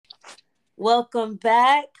Welcome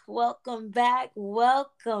back. Welcome back.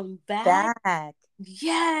 Welcome back. Back.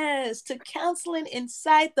 Yes, to Counseling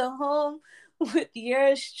Inside the Home with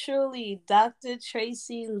yours truly, Dr.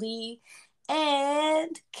 Tracy Lee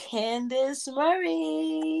and Candace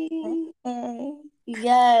Murray. Hey.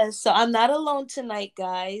 Yes, so I'm not alone tonight,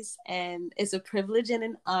 guys, and it's a privilege and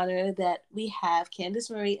an honor that we have Candace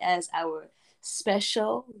Murray as our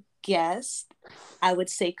special guest, I would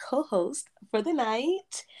say co host for the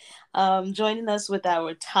night, joining us with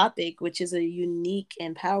our topic, which is a unique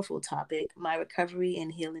and powerful topic, my recovery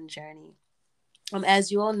and healing journey.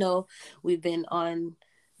 As you all know, we've been on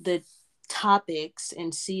the topics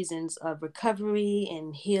and seasons of recovery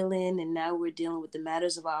and healing, and now we're dealing with the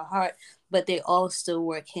matters of our heart, but they all still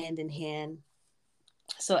work hand in hand.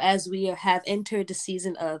 So, as we have entered the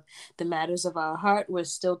season of the matters of our heart, we're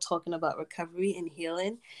still talking about recovery and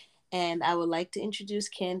healing. And I would like to introduce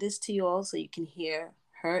Candace to you all so you can hear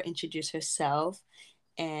her introduce herself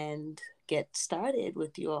and get started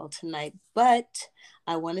with you all tonight. But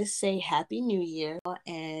I want to say Happy New Year,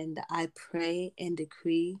 and I pray and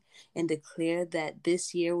decree and declare that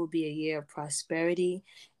this year will be a year of prosperity.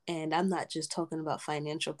 And I'm not just talking about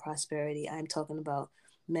financial prosperity, I'm talking about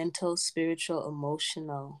mental, spiritual,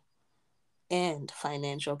 emotional, and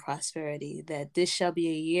financial prosperity. That this shall be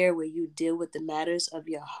a year where you deal with the matters of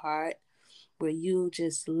your heart, where you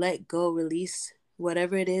just let go, release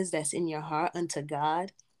whatever it is that's in your heart unto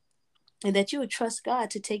God, and that you would trust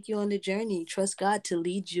God to take you on the journey, trust God to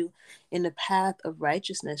lead you in the path of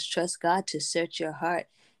righteousness, trust God to search your heart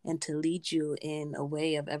and to lead you in a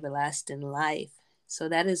way of everlasting life. So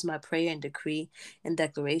that is my prayer and decree and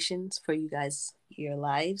declarations for you guys, your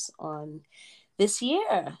lives on this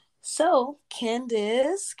year. So,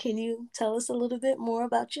 Candace, can you tell us a little bit more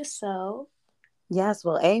about yourself? Yes,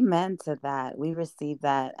 well, amen to that. We receive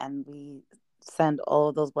that and we send all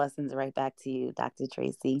of those blessings right back to you, Dr.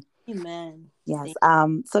 Tracy. Amen. Yes.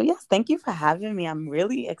 Thank Yes, thank you for having me. I'm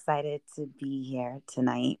really excited to be here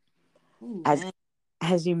tonight. you. As Amen.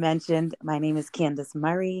 as you mentioned, my name is Candace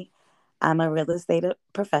Murray. I'm a real estate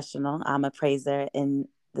professional. I'm a appraiser in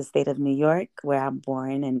the state of New York, where I'm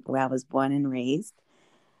born and where I was born and raised.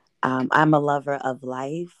 I'm a lover of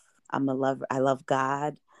life. I love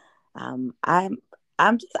God. Um, I'm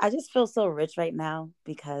I just feel so rich right now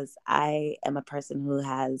because I am a person who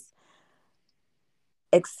has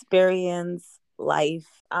experienced life.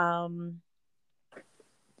 I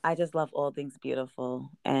just love all things beautiful,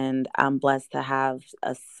 and I'm blessed to have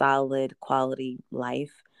a solid quality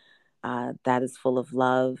life that is full of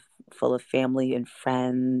love, full of family and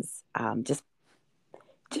friends. Just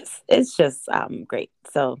it's just great.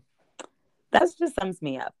 So that just sums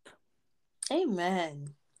me up.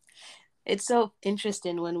 Amen. It's so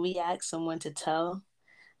interesting when we ask someone to tell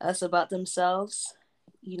us about themselves.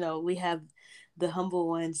 We have the humble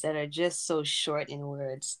ones that are just so short in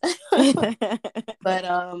words. But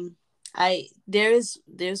I there's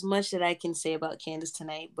much that I can say about Candace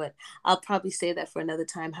tonight, but I'll probably say that for another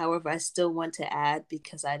time. However, I still want to add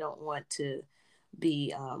because I don't want to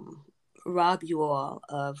be rob you all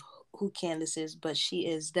of who Candace is, but she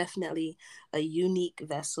is definitely a unique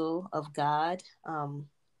vessel of God.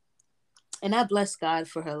 And I bless God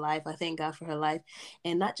for her life. I thank God for her life,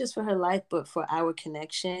 and not just for her life, but for our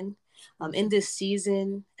connection. In this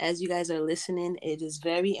season, as you guys are listening, it is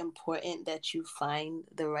very important that you find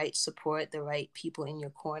the right support, the right people in your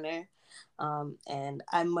corner. And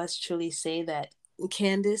I must truly say that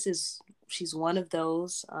Candace she's one of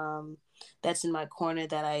those that's in my corner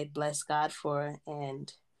that I bless God for,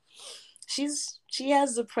 and she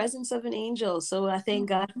has the presence of an angel. So I thank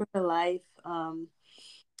God for her life.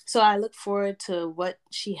 So I look forward to what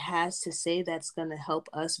she has to say that's going to help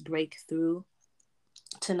us break through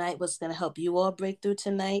tonight, what's going to help you all break through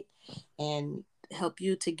tonight and help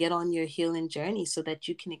you to get on your healing journey so that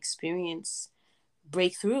you can experience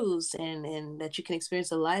breakthroughs and that you can experience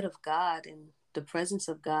the light of God and the presence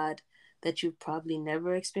of God that you've probably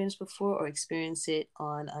never experienced before or experience it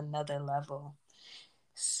on another level.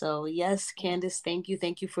 So, yes, Candace, thank you.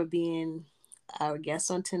 Thank you for being our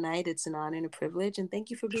guest on tonight. It's an honor and a privilege. And thank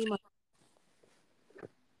you for being my.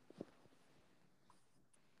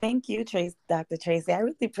 Thank you, Dr. Tracy.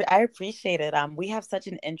 I appreciate it. We have such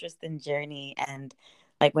an interesting journey, and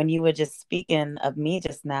like when you were just speaking of me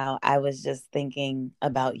just now, I was just thinking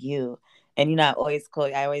about you. And I always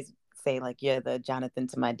say like you're the Jonathan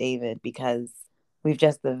to my David because we've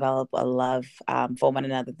just developed a love for one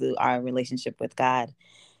another through our relationship with God,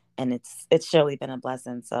 and it's surely been a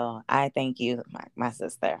blessing. So I thank you, my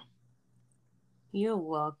sister. You're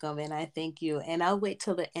welcome, and I thank you. And I'll wait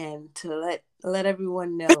till the end to let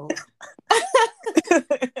everyone know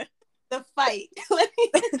the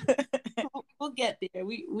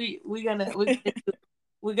we're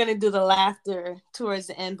gonna do the laughter towards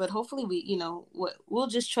the end, but hopefully we'll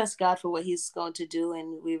just trust God for what He's going to do,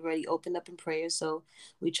 and we've already opened up in prayer, so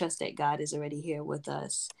we trust that God is already here with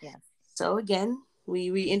us. Yes. So again,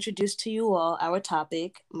 we reintroduce to you all our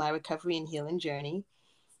topic, my recovery and healing journey,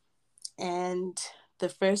 and the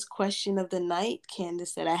first question of the night,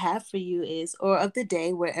 Candace, that I have for you is, or of the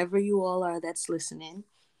day, wherever you all are that's listening,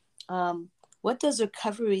 what does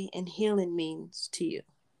recovery and healing means to you?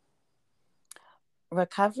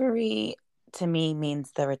 Recovery to me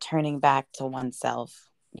means the returning back to oneself,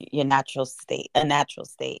 your natural state, a natural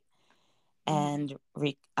state. And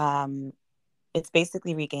it's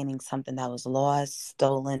basically regaining something that was lost,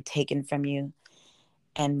 stolen, taken from you.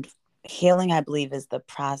 And healing, I believe, is the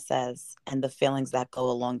process and the feelings that go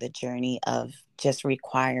along the journey of just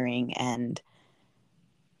requiring and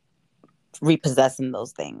repossessing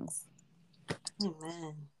those things.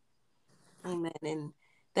 Amen. Amen. And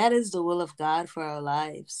that is the will of God for our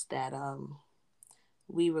lives, that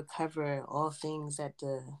we recover all things that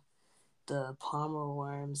the palmer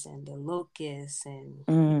worms and the locusts and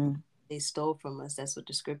they stole from us. That's what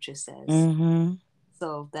the scripture says. Mm-hmm.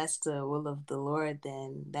 So if that's the will of the Lord,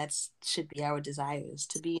 then that should be our desires,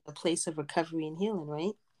 to be in a place of recovery and healing,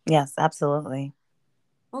 right? Yes, absolutely.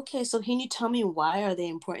 Okay, so can you tell me, why are they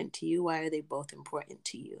important to you? Why are they both important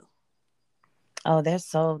to you? Oh, they're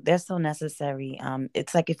so necessary.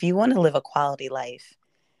 It's like if you want to live a quality life,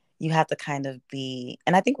 you have to kind of be,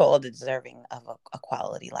 and I think we're all deserving of a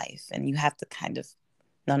quality life, and you have to kind of,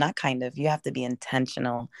 no, not kind of, you have to be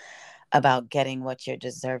intentional about getting what you're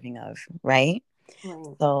deserving of, right?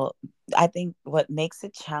 Right. So I think what makes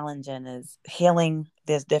it challenging is healing.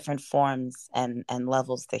 There's different forms and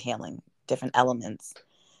levels to healing, different elements.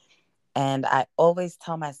 And I always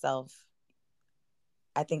tell myself,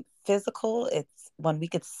 I think physical, it's when we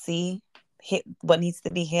could see what needs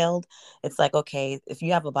to be healed. It's like, okay, if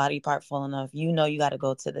you have a body part falling off, you know you got to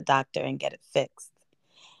go to the doctor and get it fixed.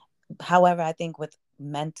 However, I think with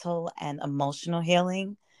mental and emotional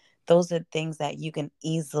healing, those are things that you can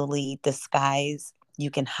easily disguise,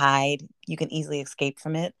 you can hide, you can easily escape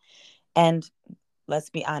from it. And let's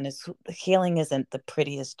be honest, healing isn't the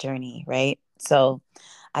prettiest journey, right? So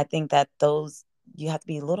I think that those you have to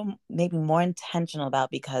be a little maybe more intentional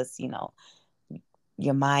about, because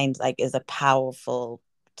your mind like is a powerful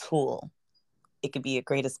tool. It could be your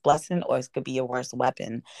greatest blessing or it could be your worst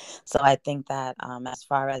weapon. So I think that as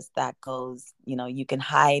far as that goes, you can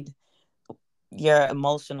hide your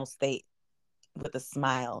emotional state with a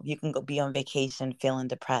smile. You can go be on vacation feeling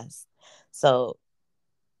depressed. So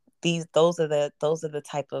those are the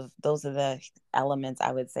elements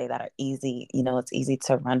I would say that are easy. It's easy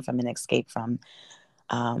to run from and escape from,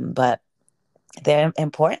 but they're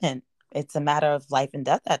important. It's a matter of life and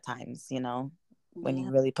death at times, when Yeah,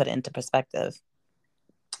 you really put it into perspective.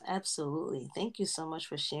 absolutely. Thank you so much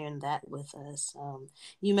for sharing that with us.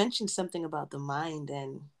 You mentioned something about the mind,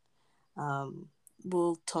 and um,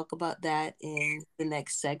 we'll talk about that in the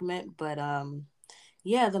next segment. But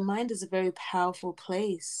yeah, the mind is a very powerful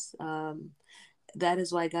place. That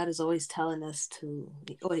is why God is always telling us to,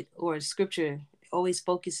 or Scripture always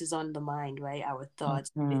focuses on the mind, right? Our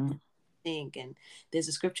thoughts, Mm-hmm. think. And there's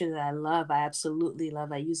a scripture that I love. I absolutely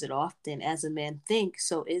love. I use it often. As a man thinks,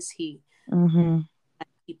 so is he. Mm-hmm.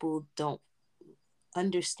 People don't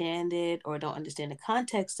understand it, or don't understand the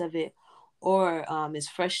context of it, or is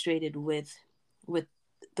frustrated with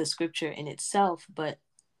the scripture in itself. But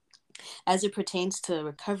as it pertains to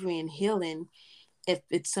recovery and healing, if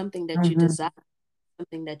it's something that you Mm-hmm. desire,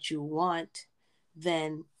 something that you want,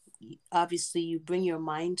 then obviously you bring your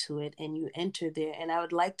mind to it and you enter there. And I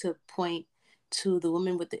would like to point to the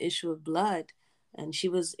woman with the issue of blood. And she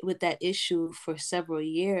was with that issue for several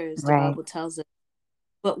years, the Right. Bible tells us.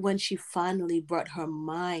 But when she finally brought her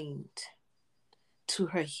mind to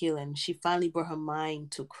her healing, she finally brought her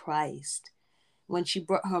mind to Christ. When she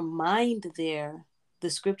brought her mind there,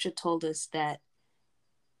 the scripture told us that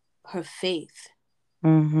her faith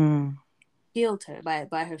Mm-hmm. healed her.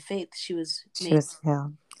 By her faith, she was She made. was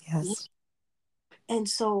healed. Yes. And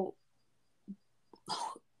so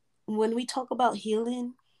when we talk about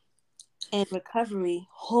healing and recovery,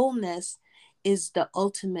 wholeness is the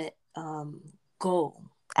ultimate goal.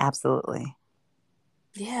 Absolutely.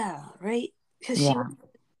 Yeah, right? Because she was Yeah.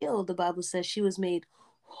 healed. The Bible says she was made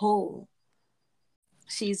whole.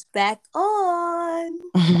 She's back on.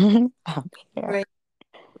 I'm here. Break,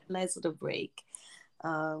 nice little break.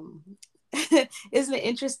 Um, isn't it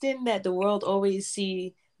interesting that the world always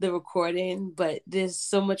see the recording, but there's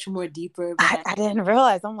so much more deeper I, behind. I didn't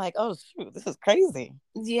realize. I'm like, oh shoot, this is crazy.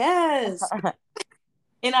 Yes,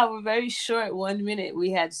 in our very short 1 minute,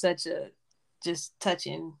 we had such a just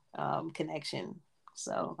touching connection.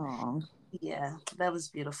 So Oh. yeah, that was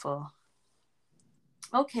beautiful.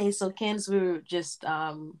 Okay, so Candace,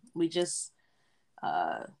 we just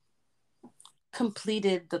uh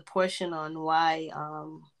completed the portion on why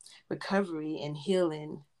recovery and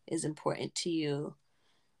healing is important to you,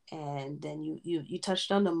 and then you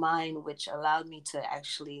touched on the mind, which allowed me to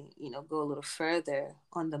actually go a little further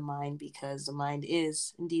on the mind, because the mind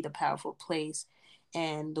is indeed a powerful place,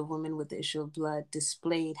 and the woman with the issue of blood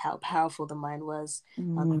displayed how powerful the mind was.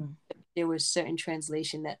 um, Mm-hmm. there was certain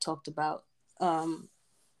translation that talked about um,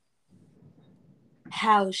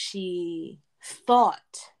 how she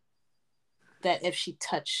thought that if she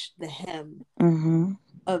touched the hem Mm-hmm.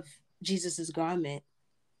 of Jesus's garment,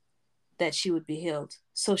 that she would be healed.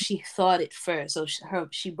 So she thought it first. So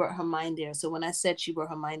she brought her mind there. So when I said she brought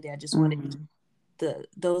her mind there, I just wanted Mm-hmm.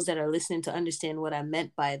 those that are listening to understand what I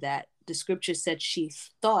meant by that. The scripture said she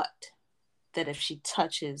thought that if she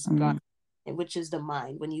touches God, Mm-hmm. which is the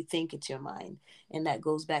mind, when you think, it's your mind, and that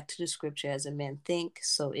goes back to the scripture: as a man think,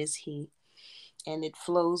 so is he. And it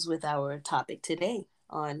flows with our topic today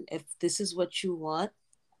on, if this is what you want,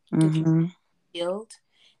 if you're Mm-hmm. healed,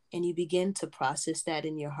 and you begin to process that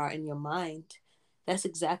in your heart and your mind, that's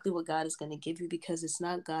exactly what God is going to give you, because it's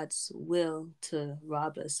not God's will to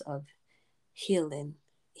rob us of healing.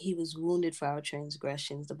 He was wounded for our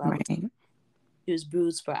transgressions. The Bible tells us Right. he was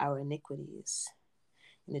bruised for our iniquities.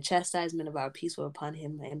 And the chastisement of our peace were upon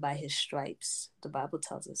him, and by his stripes, the Bible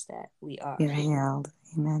tells us that we are You're healed. healed.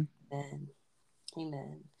 Amen. Amen.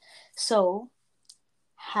 Amen. So,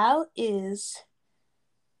 how is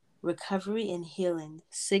recovery and healing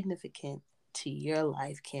significant to your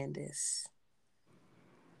life, Candace?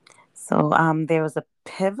 So there was a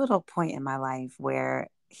pivotal point in my life where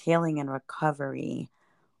healing and recovery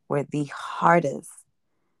were the hardest,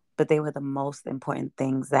 but they were the most important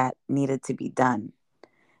things that needed to be done.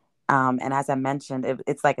 And as I mentioned,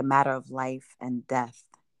 it's like a matter of life and death,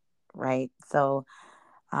 right? So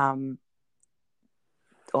um,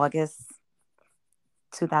 August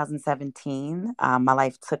 2017, my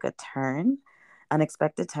life took a turn,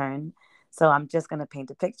 unexpected turn. So I'm just going to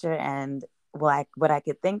paint a picture. And what I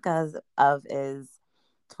could think of is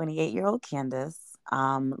 28-year-old Candace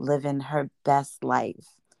living her best life.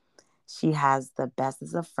 She has the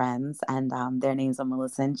bestest of friends, and their names are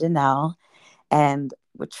Melissa and Janelle. And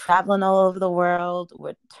we're traveling all over the world.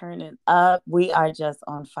 We're turning up. We are just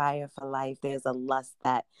on fire for life. There's a lust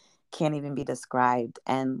that can't even be described.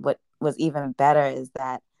 And what was even better is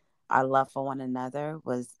that our love for one another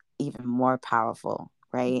was even more powerful,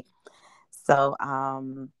 right? So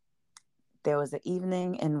there was an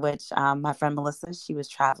evening in which my friend Melissa, she was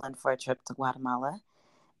traveling for a trip to Guatemala.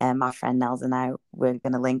 And my friend Nels and I were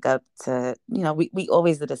going to link up to, we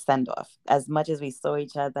always did a send off. As much as we saw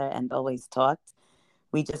each other and always talked,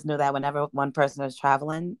 we just knew that whenever one person was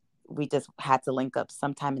traveling, we just had to link up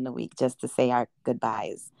sometime in the week just to say our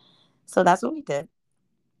goodbyes. So that's what we did.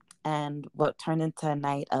 And what turned into a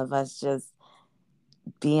night of us just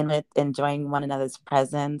being with, enjoying one another's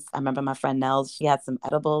presence. I remember my friend Nels, she had some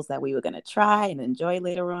edibles that we were going to try and enjoy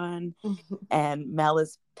later on. And Mel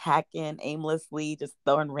is packing aimlessly, just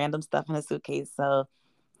throwing random stuff in a suitcase. So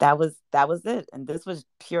that was it. And this was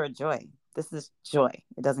pure joy. This is joy.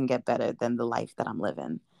 It doesn't get better than the life that I'm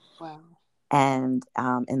living. Wow. And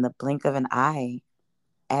in the blink of an eye,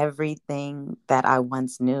 everything that I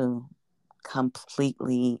once knew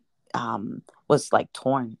completely was like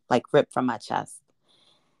torn, like ripped from my chest.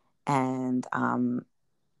 And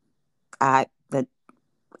I that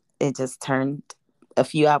it just turned a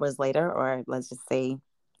few hours later, or let's just say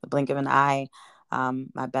the blink of an eye.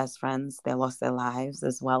 My best friends, they lost their lives,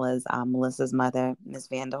 as well as Melissa's mother, Miss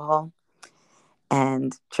Vanderhall,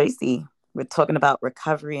 and Tracy. We're talking about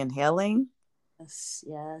recovery and healing. Yes,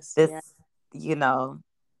 yes, This, yes. you know,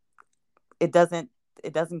 it doesn't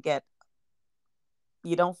it doesn't get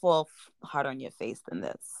you don't fall hard on your face than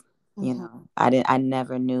this. Mhm. I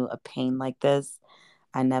never knew a pain like this.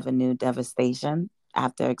 I never knew devastation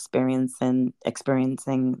after experiencing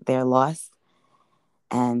their loss.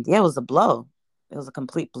 And yeah, it was a blow. It was a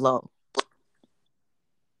complete blow.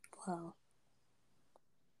 Wow.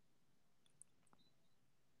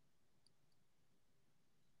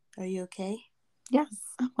 Are you okay? Yes,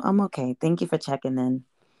 I'm okay. Thank you for checking in.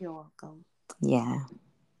 You're welcome. Yeah,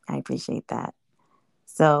 I appreciate that.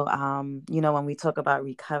 So, when we talk about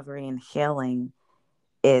recovery and healing,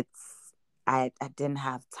 it's I didn't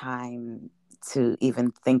have time to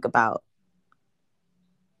even think about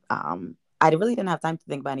I really didn't have time to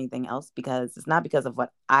think about anything else, because it's not because of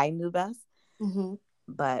what I knew best, Mm-hmm.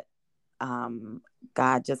 but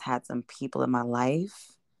God just had some people in my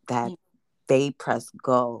life that they pressed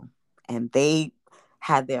go, and they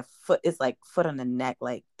had their foot, it's like foot on the neck,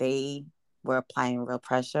 like they were applying real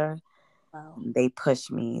pressure. Wow. They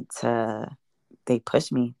pushed me to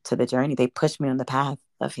the journey. They pushed me on the path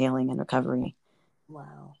of healing and recovery.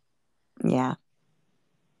 Wow. Yeah.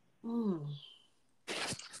 Mm.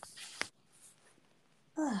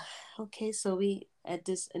 Okay, so we at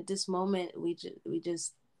this moment we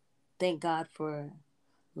just thank God for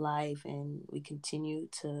life, and we continue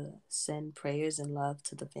to send prayers and love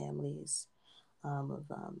to the families of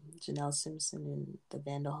Janelle Simpson and the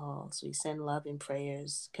Vanderhalls. We send love and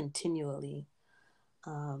prayers continually.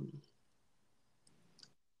 Um,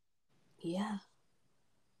 yeah,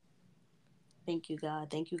 thank you, God.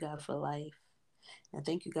 Thank you, God, for life. And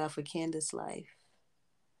thank you, God, for Candace's life.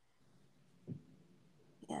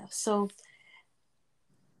 Yeah. So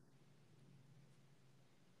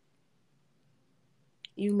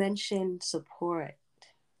you mentioned support.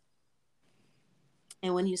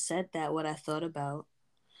 And when you said that, what I thought about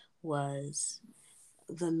was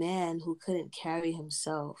the man who couldn't carry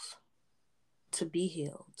himself to be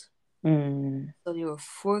healed. Mm. So there were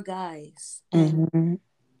four guys, and Mm-hmm.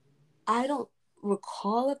 I don't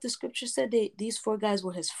recall if the scripture said these four guys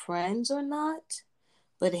were his friends or not.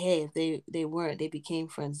 But hey, if they weren't, they became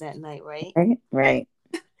friends that night, right? Right. Right.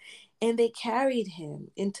 And they carried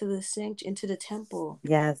him into the into the temple.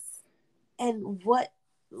 Yes. And what?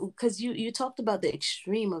 Because you talked about the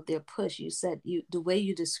extreme of their push. You said the way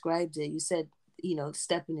you described it. You said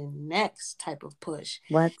stepping in next type of push.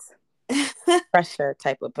 What? Pressure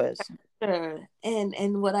type of push. Sure.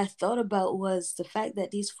 And what I thought about was the fact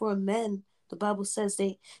that these four men, the Bible says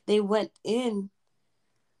they went in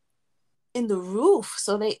the roof,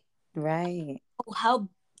 so they Right. how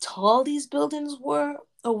tall these buildings were,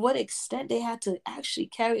 or what extent they had to actually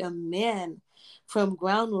carry a man from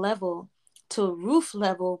ground level to roof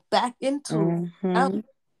level back into out Mm-hmm.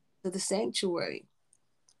 to the sanctuary.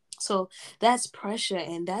 So that's pressure,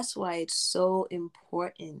 and that's why it's so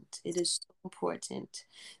important. It is so important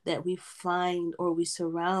that we find or we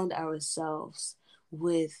surround ourselves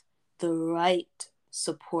with the right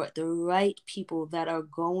support, the right people that are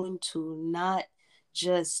going to not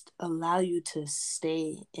just allow you to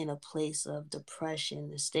stay in a place of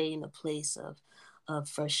depression, to stay in a place of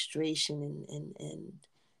frustration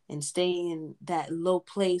and stay in that low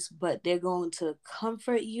place, but they're going to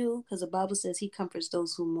comfort you because the Bible says he comforts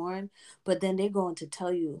those who mourn, but then they're going to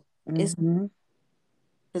tell you it's Mm-hmm.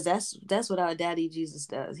 because that's what our daddy Jesus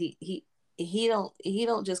does. He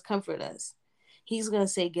don't just comfort us. He's gonna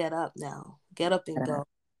say, get up now, get up and go,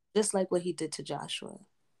 just like what he did to Joshua.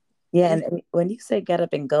 Yeah, It's, and when you say get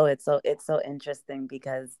up and go, it's so interesting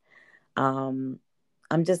because um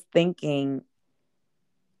I'm just thinking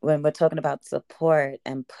when we're talking about support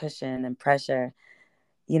and pushing and pressure,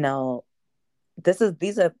 you know,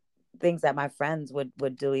 these are things that my friends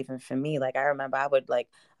would do even for me. Like I remember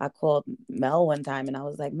I called Mel one time and I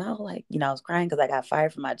was like, Mel, like, I was crying because I got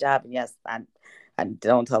fired from my job. And yes, I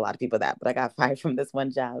don't tell a lot of people that, but I got fired from this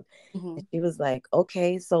one job. mm-hmm, And she was like,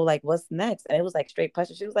 okay, so like what's next? And it was like straight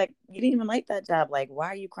pressure. She was like, you didn't even like that job. Like, why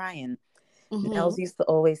are you crying? mm-hmm, Nels used to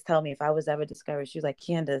always tell me if I was ever discouraged, she was like,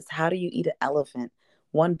 Candace, how do you eat an elephant?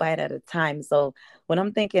 One bite at a time. So when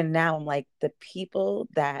I'm thinking now, I'm like, the people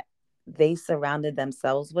that they surrounded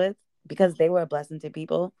themselves with, because they were a blessing to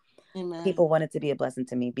people, amen. people wanted to be a blessing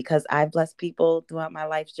to me. Because I've blessed people throughout my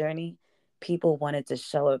life's journey, people wanted to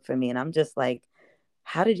show up for me. And I'm just like,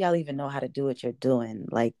 how did y'all even know how to do what you're doing?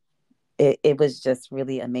 Like, it was just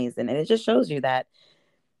really amazing. And it just shows you that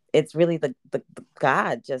it's really the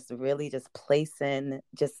God just really just placing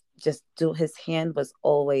just do his hand was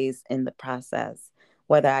always in the process,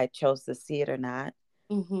 whether I chose to see it or not.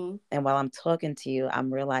 Mm-hmm. And while I'm talking to you,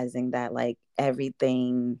 I'm realizing that like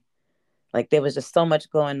everything, like there was just so much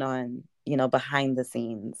going on, behind the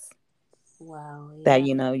scenes Wow. that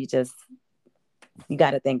Yeah. you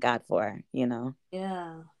got to thank God for.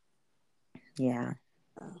 Yeah. Yeah.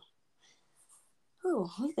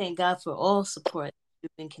 Oh, we thank God for all support we've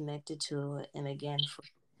been connected to, and again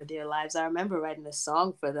for their lives. I remember writing a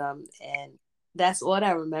song for them, and that's what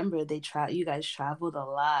I remember. You guys traveled a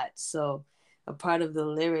lot, so a part of the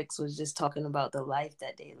lyrics was just talking about the life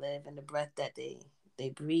that they live and the breath that they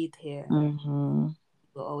breathe here. Mm-hmm.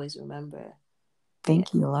 We'll always remember. Yeah,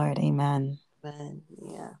 Thank you, Lord. Amen. man.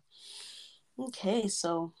 Yeah. Okay,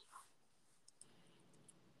 so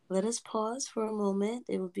let us pause for a moment.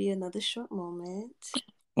 It will be another short moment.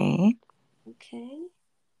 Okay. Okay.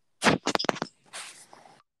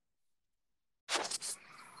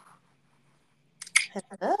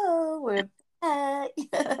 Hello, we're back.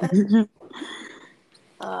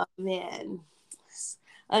 Man.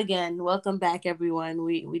 Again, welcome back, everyone.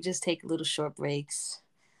 We just take little short breaks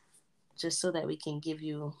just so that we can give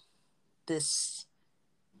you this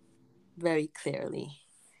very clearly.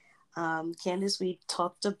 Candice, we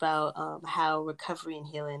talked about how recovery and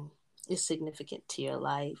healing is significant to your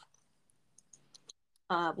life.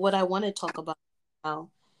 What I want to talk about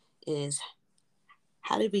now is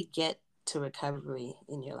how did we get to recovery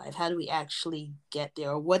in your life? How do we actually get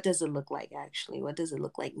there? Or what does it look like actually? What does it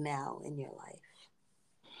look like now in your life?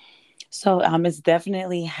 So it's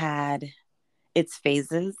definitely had its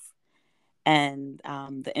phases. And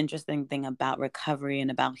the interesting thing about recovery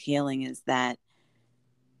and about healing is that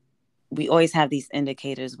we always have these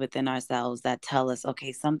indicators within ourselves that tell us,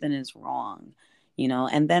 okay, something is wrong,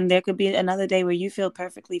 and then there could be another day where you feel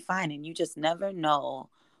perfectly fine and you just never know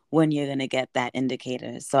when you're going to get that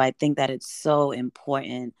indicator. So I think that it's so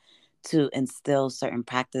important to instill certain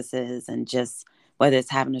practices, and just whether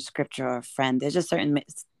it's having a scripture or a friend, there's just certain,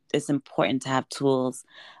 it's important to have tools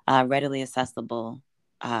readily accessible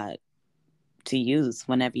to use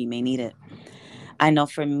whenever you may need it. I know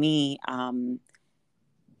for me,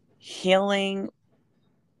 healing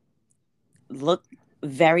looked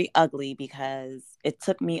very ugly because it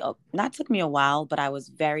took me, not took me a while, but I was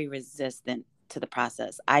very resistant to the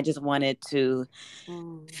process. I just wanted to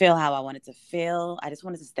feel how I wanted to feel. I just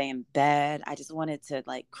wanted to stay in bed. I just wanted to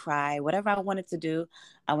like cry. Whatever I wanted to do,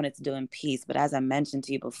 I wanted to do in peace. But as I mentioned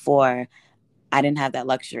to you before, I didn't have that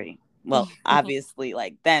luxury. Well, obviously,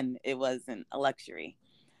 like then it wasn't a luxury.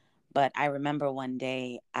 But I remember one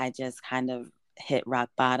day I just kind of hit rock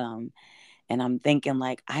bottom, and I'm thinking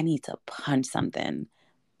like, I need to punch something.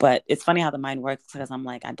 But it's funny how the mind works, because I'm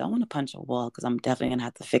like, I don't want to punch a wall because I'm definitely going to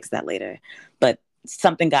have to fix that later. But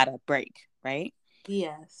something got to break, right? So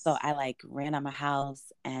Yes. I like ran out my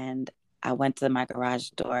house and I went to my garage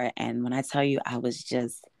door. And when I tell you, I was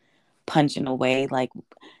just punching away, like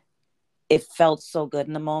it felt so good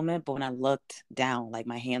in the moment. But when I looked down, like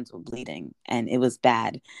my hands were bleeding and it was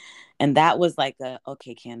bad. And that was like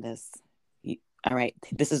okay, Candice, all right,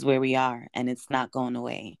 this is where we are and it's not going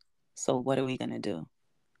away. So what are we going to do?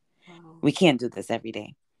 Wow. We can't do this every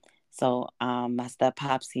day. So my step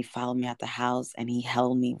pops, he followed me out the house and he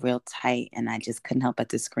held me real tight, and I just couldn't help but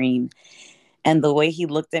to scream. And the way he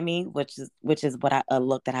looked at me, which is what a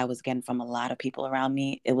look that I was getting from a lot of people around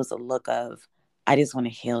me, it was a look of, I just want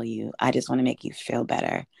to heal you. I just want to make you feel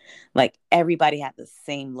better. Like everybody had the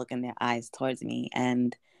same look in their eyes towards me.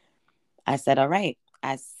 And I said, all right,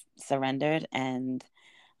 I surrendered. And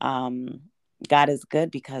um, God is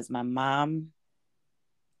good, because my mom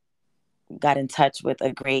got in touch with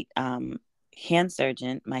a great hand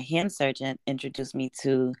surgeon. My hand surgeon introduced me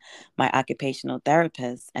to my occupational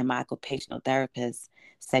therapist, and my occupational therapist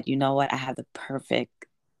said, you know what, I have the perfect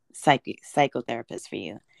psychotherapist for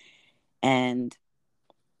you. And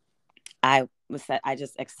I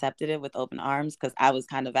just accepted it with open arms, because I was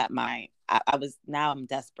kind of at I was, now I'm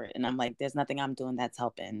desperate and I'm like, there's nothing I'm doing that's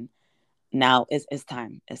helping. Now it's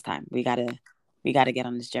time. It's time. We gotta get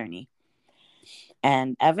on this journey.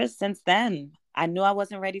 And ever since then, I knew I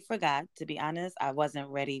wasn't ready for God. To be honest, I wasn't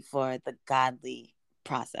ready for the godly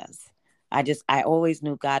process. I always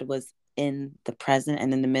knew God was in the present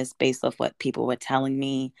and in the midst based off what people were telling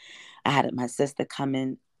me. I had my sister come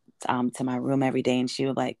in to my room every day, and she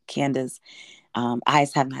was like, Candice,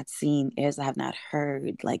 eyes have not seen, ears have not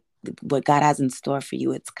heard. Like what God has in store for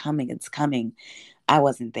you, it's coming, it's coming. I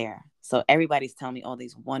wasn't there. So everybody's telling me all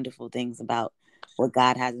these wonderful things about what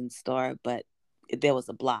God has in store, but there was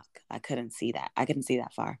a block. I couldn't see that. I couldn't see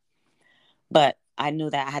that far. But I knew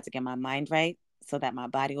that I had to get my mind right so that my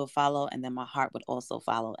body will follow, and then my heart would also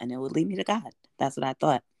follow, and it would lead me to God. That's what I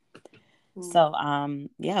thought. So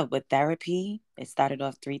yeah, with therapy, it started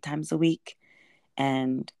off 3 times a week.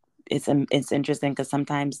 And it's interesting because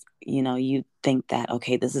sometimes, you think that,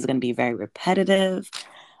 okay, this is going to be very repetitive.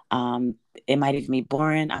 It might even be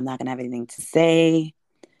boring. I'm not going to have anything to say.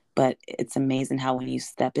 But it's amazing how when you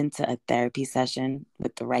step into a therapy session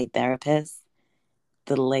with the right therapist,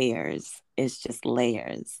 the layers is just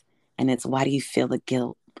layers. And it's, why do you feel the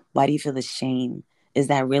guilt? Why do you feel the shame? Is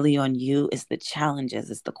that really on you? It's the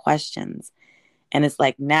challenges, it's the questions. And it's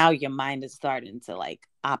like now your mind is starting to like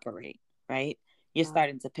operate, right? You're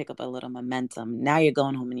starting to pick up a little momentum. Now you're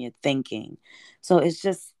going home and you're thinking. So it's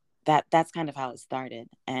just that's kind of how it started.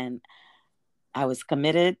 And I was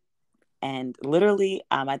committed. And literally,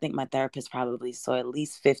 I think my therapist probably saw at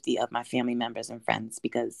least 50 of my family members and friends,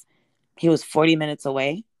 because he was 40 minutes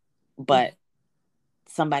away, but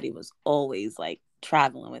somebody was always like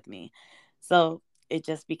traveling with me. So it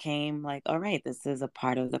just became like, all right, this is a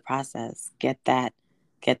part of the process. Get that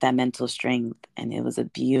get that mental strength. And it was a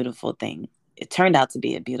beautiful thing. It turned out to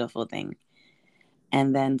be a beautiful thing.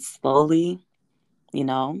 And then slowly,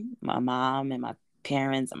 my mom and my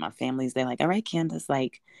parents and my families, they're like, all right, Candace,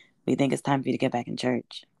 like, we think it's time for you to get back in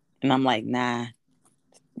church. And I'm like, nah,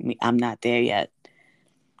 I'm not there yet.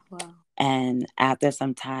 Wow. And after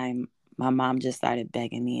some time, my mom just started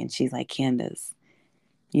begging me, and she's like, Candace,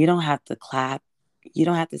 you don't have to clap. You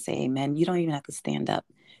don't have to say amen. You don't even have to stand up.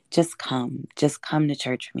 Just come. Just come to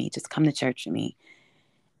church with me. Just come to church with me.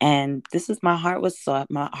 And my heart was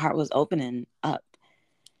soft. My heart was opening up.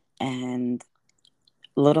 And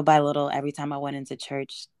little by little, every time I went into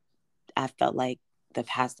church, I felt like the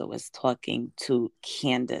pastor was talking to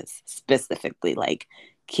Candace specifically, like,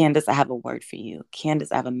 Candace, I have a word for you.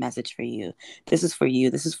 Candace, I have a message for you. This is for you.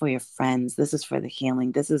 This is for your friends. This is for the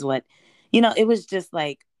healing. This is what, it was just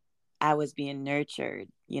like I was being nurtured.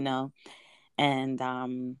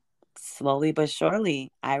 And slowly but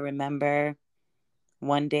surely, I remember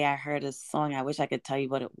one day I heard a song. I wish I could tell you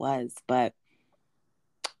what it was, but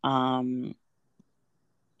um,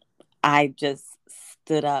 I just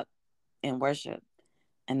stood up in worship.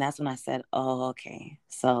 And that's when I said, oh, okay.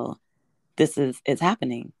 So it's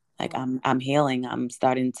happening. Like I'm healing. I'm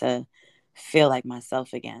starting to feel like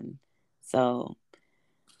myself again. So,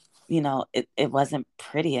 it wasn't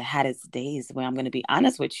pretty. It had its days where, I'm going to be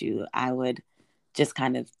honest with you, I would just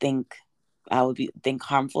kind of think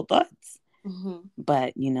harmful thoughts. Mm-hmm.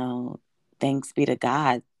 But, thanks be to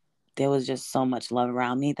God, there was just so much love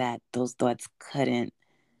around me that those thoughts they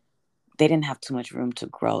didn't have too much room to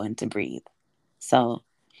grow and to breathe. So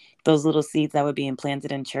those little seeds that were being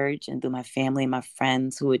planted in church and through my family, my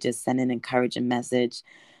friends who would just send an encouraging message.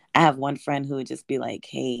 I have one friend who would just be like,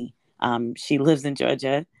 hey, she lives in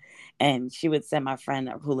Georgia, and she would send my friend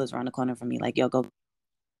who lives around the corner from me, like, yo,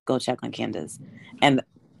 go check on Candace. And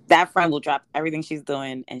that friend will drop everything she's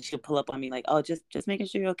doing and she'll pull up on me like, oh, just making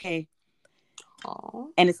sure you're okay. Aww.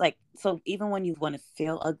 And it's like, so even when you want to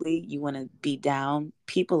feel ugly, you want to be down,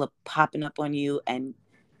 people are popping up on you, and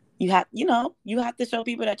you have to show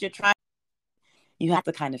people that you're trying. You have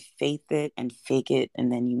to kind of faith it and fake it,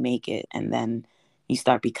 and then you make it, and then you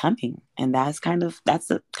start becoming. And that's kind of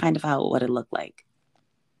how what it looked like.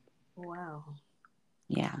 Wow.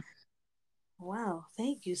 Yeah. Wow.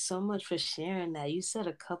 Thank you so much for sharing that. You said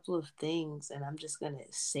a couple of things, and I'm just going to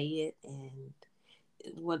say it. And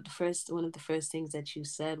one of the first things that you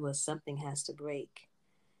said was something has to break.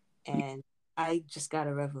 And I just got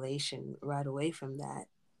a revelation right away from that.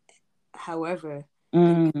 However,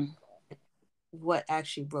 in Mm. what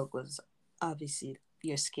actually broke was obviously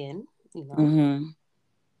your skin, Mm-hmm.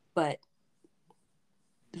 but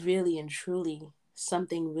really and truly,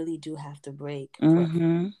 something really do have to break for us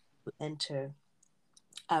Mm-hmm. to enter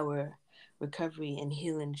our recovery and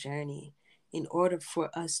healing journey in order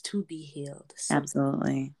for us to be healed.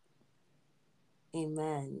 Absolutely.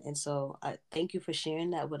 Amen. And so I thank you for sharing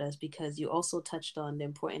that with us, because you also touched on the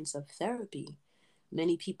importance of therapy.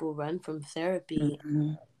 Many people run from therapy,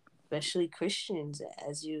 Mm-hmm. especially Christians.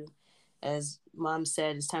 As mom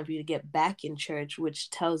said, it's time for you to get back in church, which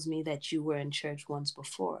tells me that you were in church once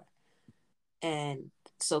before. And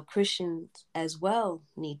so Christians as well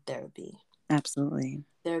need therapy. Absolutely.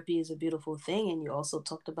 Therapy is a beautiful thing. And you also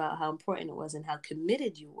talked about how important it was and how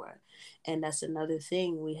committed you were. And that's another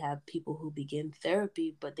thing. We have people who begin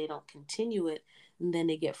therapy, but they don't continue it. And then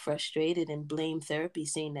they get frustrated and blame therapy,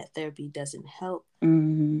 saying that therapy doesn't help.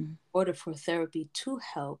 Mm-hmm. In order for therapy to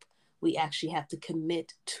help, we actually have to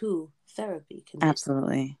commit to therapy.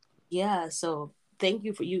 Absolutely. Yeah. So thank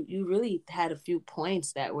you for you really had a few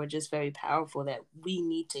points that were just very powerful that we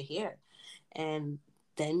need to hear. And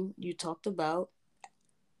then you talked about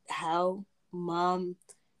how mom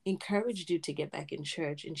encouraged you to get back in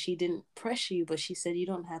church, and she didn't pressure you, but she said you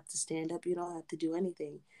don't have to stand up, you don't have to do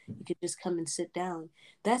anything, you can just come and sit down.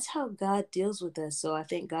 That's how God deals with us. So I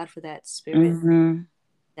thank God for that spirit Mm-hmm.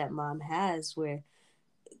 that mom has, where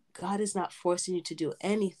God is not forcing you to do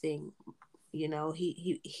anything.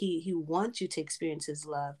 He wants you to experience his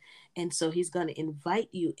love, and so he's going to invite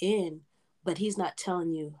you in, but he's not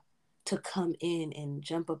telling you to come in and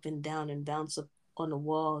jump up and down and bounce up on the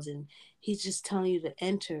walls, and he's just telling you to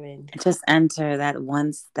enter in. Just enter that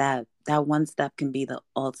one step. That one step can be the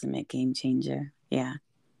ultimate game changer. Yeah.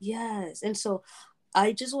 Yes. And so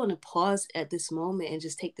I just want to pause at this moment and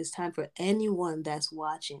just take this time for anyone that's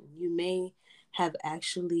watching. You may have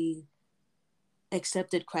actually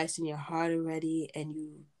accepted Christ in your heart already, and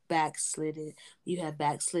you have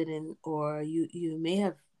backslidden, or you may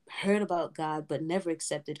have heard about God but never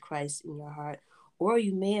accepted Christ in your heart, or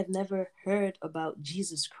you may have never heard about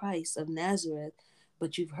Jesus Christ of Nazareth,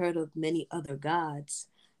 but you've heard of many other gods.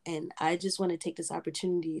 And I just want to take this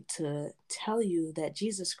opportunity to tell you that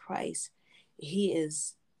Jesus Christ, he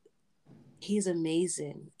is he's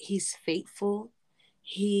amazing. He's faithful.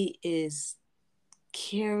 He is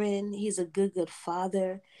caring. He's a good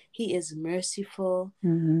father. He is merciful.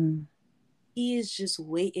 Mm-hmm. He is just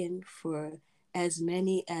waiting for as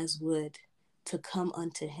many as would to come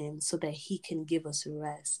unto him so that he can give us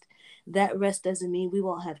rest. That rest doesn't mean we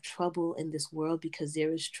won't have trouble in this world, because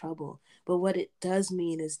there is trouble. But what it does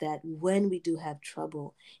mean is that when we do have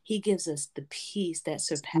trouble, he gives us the peace that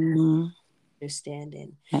surpasses Mm-hmm.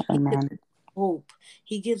 understanding. He gives Amen. hope.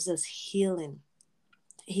 He gives us healing.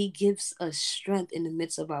 He gives us strength in the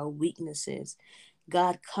midst of our weaknesses.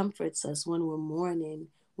 God comforts us when we're mourning.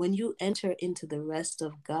 When you enter into the rest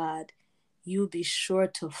of God, you'll be sure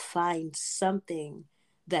to find something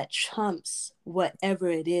that trumps whatever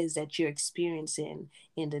it is that you're experiencing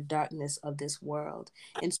in the darkness of this world.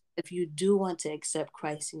 And so if you do want to accept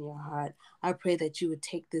Christ in your heart, I pray that you would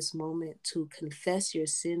take this moment to confess your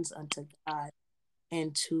sins unto God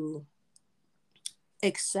and to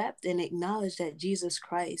accept and acknowledge that Jesus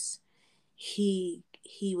Christ, he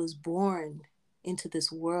was born into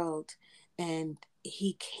this world, and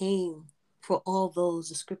he came for all those,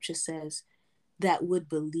 the scripture says, that would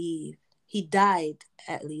believe. He died,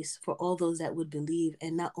 at least, for all those that would believe.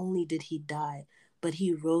 And not only did he die, but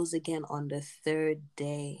he rose again on the third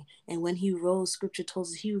day. And when he rose, scripture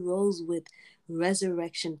tells us he rose with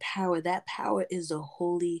resurrection power. That power is the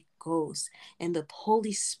Holy Ghost. And the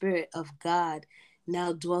Holy Spirit of God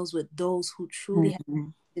now dwells with those who truly have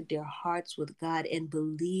Mm-hmm. their hearts with God and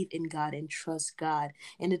believe in God and trust God.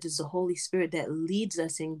 And it is the Holy Spirit that leads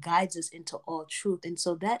us and guides us into all truth. And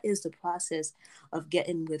so that is the process of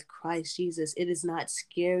getting with Christ Jesus. It is not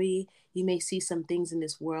scary. You may see some things in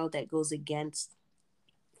this world that goes against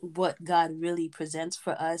what God really presents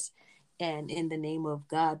for us and in the name of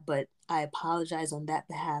God, but I apologize on that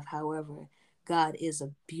behalf. However, God is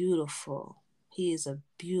a beautiful, he is a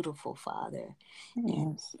beautiful Father.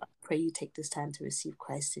 And Yes. I pray you take this time to receive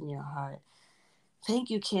Christ in your heart. Thank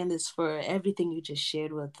you, Candace, for everything you just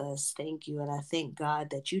shared with us. Thank you. And I thank God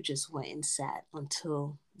that you just went and sat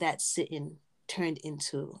until that sitting turned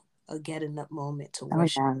into a getting up moment to Oh,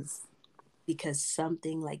 worship, yes. because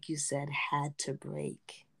something, like you said, had to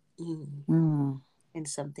break. Mm. And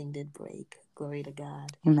something did break. Glory to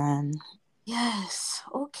God. Amen. Yes.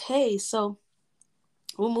 Okay. So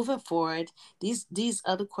we're moving forward. These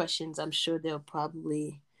other questions, I'm sure they'll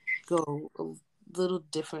probably go a little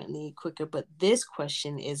differently, quicker. But this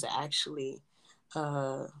question is actually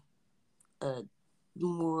uh, uh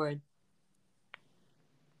more,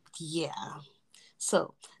 yeah.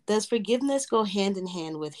 So, does forgiveness go hand in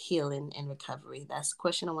hand with healing and recovery? That's the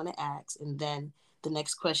question I want to ask, and then the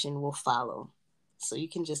next question will follow. So you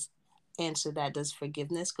can just answer that. Does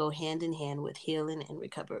forgiveness go hand in hand with healing and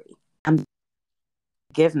recovery?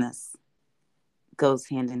 Forgiveness goes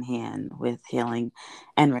hand in hand with healing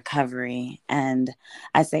and recovery. And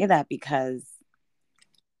I say that because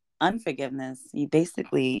unforgiveness, you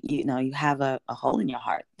basically, you have a hole in your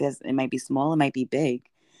heart. It might be small, it might be big,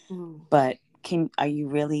 Mm. but are you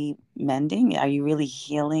really mending? Are you really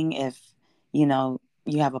healing if,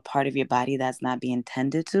 you have a part of your body that's not being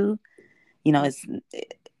tended to?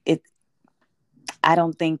 It I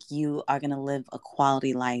don't think you are going to live a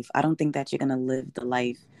quality life. I don't think that you're going to live the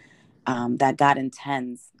life that God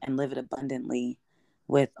intends and live it abundantly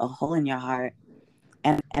with a hole in your heart.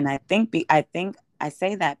 And I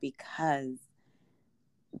say that because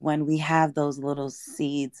when we have those little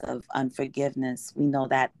seeds of unforgiveness, we know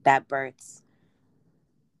that that births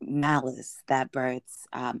malice, that births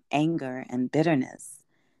anger and bitterness.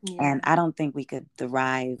 And Yeah. I don't think we could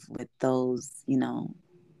thrive with those, we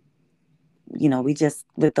just,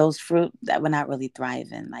 with those fruit, that we're not really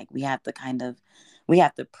thriving. Like we have to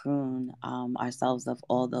prune ourselves of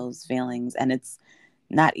all those feelings. And it's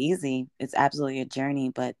not easy. It's absolutely a journey,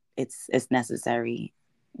 but it's necessary.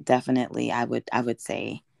 Definitely, I would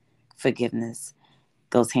say forgiveness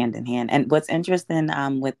goes hand in hand. And what's interesting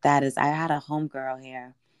with that is I had a homegirl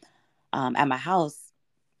here at my house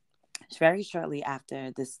very shortly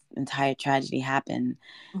after this entire tragedy happened.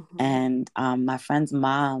 Mm-hmm. And my friend's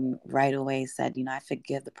mom right away said, I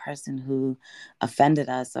forgive the person who offended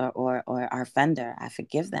us, or our offender. I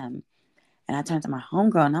forgive them. And I turned to my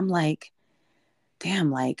homegirl and I'm like,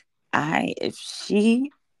 damn, like if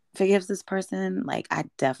she forgives this person, like I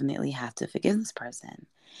definitely have to forgive this person.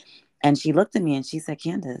 And she looked at me and she said,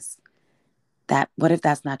 Candace, what if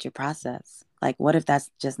that's not your process? Like, what if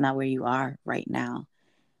that's just not where you are right now?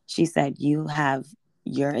 She said, you have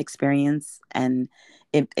your experience, and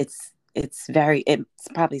it's it's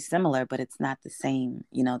probably similar, but it's not the same.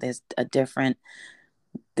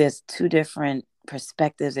 There's two different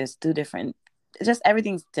perspectives. There's two different, just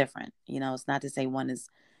everything's different. It's not to say one is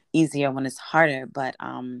easier, one is harder, but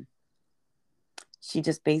she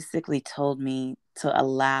just basically told me to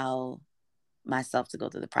allow myself to go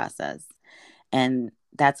through the process. And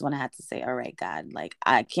that's when I had to say, all right, God, like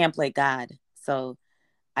I can't play God. So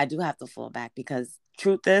I do have to fall back, because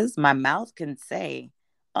truth is, my mouth can say,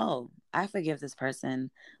 oh, I forgive this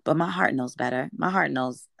person, but my heart knows better. My heart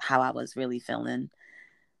knows how I was really feeling.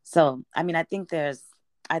 So, I mean, I think there's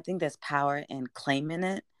power in claiming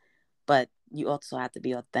it, but you also have to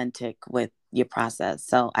be authentic with your process.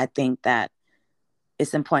 So I think that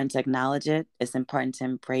it's important to acknowledge it. It's important to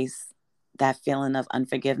embrace that feeling of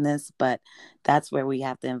unforgiveness, but that's where we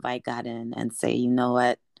have to invite God in and say, you know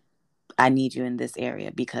what? I need you in this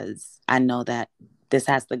area, because I know that this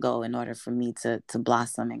has to go in order for me to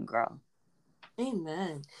blossom and grow.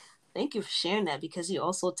 Amen. Thank you for sharing that, because you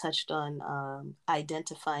also touched on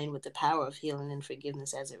identifying with the power of healing and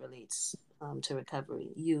forgiveness as it relates to recovery.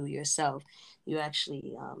 You yourself, you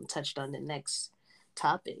actually touched on the next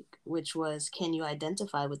topic, which was, can you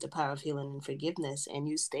identify with the power of healing and forgiveness? And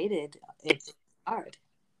you stated it's hard.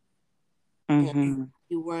 And Mm-hmm.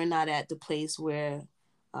 you were not at the place where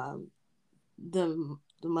um, the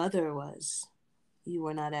mother was. You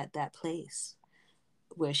were not at that place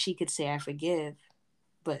where she could say, I forgive,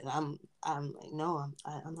 but I'm like, no,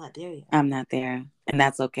 I'm not there yet. I'm not there, and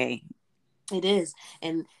that's okay. It is,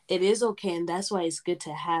 and it is okay, and that's why it's good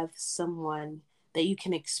to have someone that you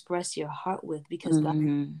can express your heart with, because God's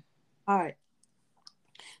Mm-hmm. heart,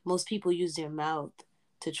 most people use their mouth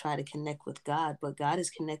to try to connect with God, but God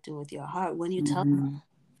is connecting with your heart. When you tell him Mm-hmm.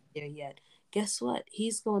 there yet, guess what?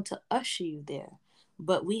 He's going to usher you there.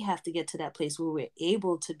 But we have to get to that place where we're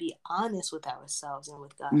able to be honest with ourselves and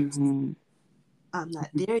with God. And say, Mm-hmm. I'm not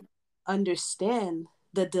there yet. Understand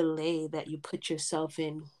the delay that you put yourself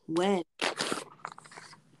in when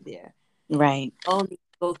there. Right. All need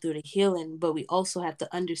to go through the healing, but we also have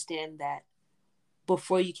to understand that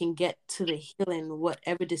before you can get to the healing,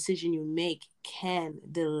 whatever decision you make can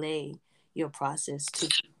delay your process to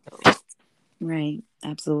be healed. Right.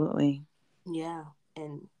 Absolutely. Yeah.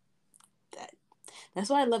 And that, that's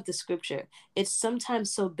why I love the scripture. It's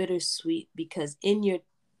sometimes so bittersweet, because in your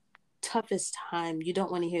toughest time, you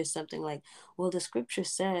don't want to hear something like, well, the scripture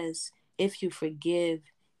says, if you forgive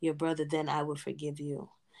your brother, then I will forgive you.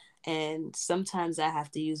 And sometimes I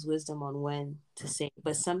have to use wisdom on when to say it,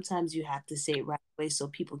 but sometimes you have to say it right away so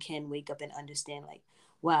people can wake up and understand, like,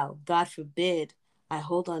 wow, God forbid I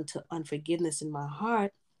hold on to unforgiveness in my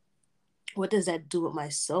heart. What does that do with my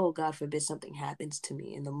soul? God forbid something happens to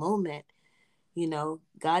me in the moment.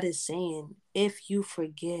 God is saying, if you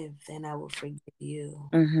forgive, then I will forgive you.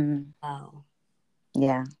 Mm-hmm. Wow.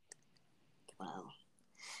 Yeah. Wow.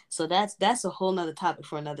 So that's a whole nother topic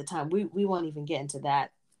for another time. We won't even get into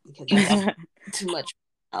that, because that's too much.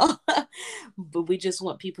 But we just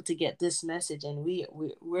want people to get this message, and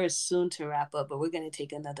we're soon to wrap up, but we're going to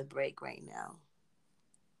take another break right now.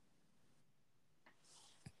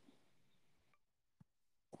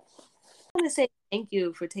 I want to say thank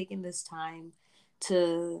you for taking this time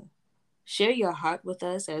to share your heart with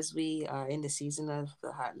us as we are in the season of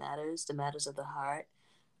the heart matters, the matters of the heart,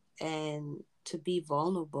 and to be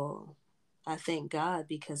vulnerable. I thank God,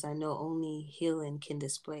 because I know only healing can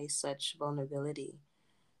display such vulnerability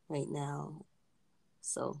right now.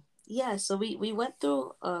 So yeah, so we went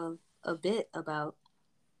through a bit about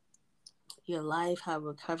your life, how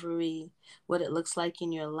recovery, what it looks like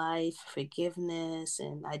in your life, forgiveness,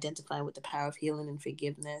 and identifying with the power of healing and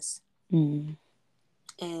forgiveness. Mm.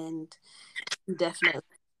 And you definitely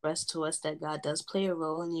expressed to us that God does play a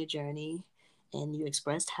role in your journey, and you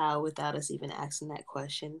expressed how without us even asking that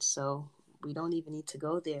question. So we don't even need to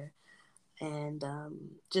go there. And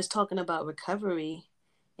just talking about recovery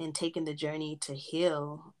and taking the journey to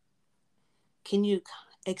heal, can you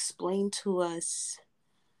explain to us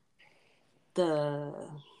the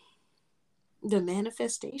the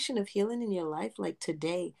manifestation of healing in your life, like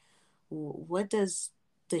today? What does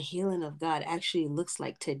the healing of God actually looks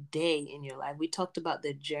like today in your life? We talked about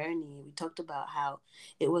the journey, we talked about how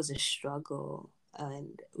it was a struggle,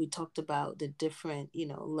 and we talked about the different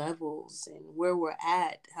levels and where we're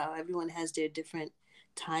at, how everyone has their different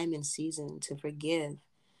time and season to forgive.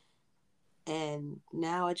 And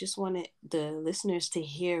now I just wanted the listeners to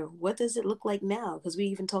hear, what does it look like now, because we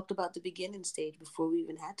even talked about the beginning stage before we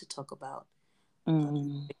even had to talk about uh,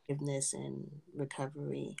 Mm. forgiveness and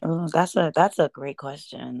recovery. Oh, that's a great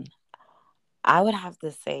question. I would have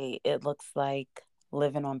to say it looks like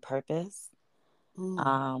living on purpose.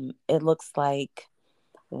 Mm. It looks like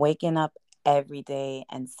waking up every day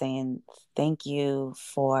and saying, thank you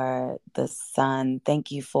for the sun.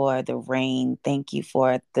 Thank you for the rain. Thank you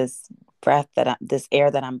for this this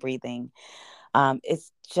air that I'm breathing.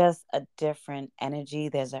 It's just a different energy.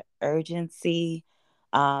 There's an urgency,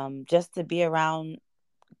 just to be around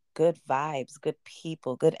good vibes, good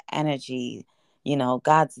people, good energy,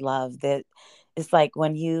 God's love. That it's like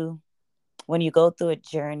when you go through a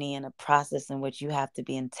journey and a process in which you have to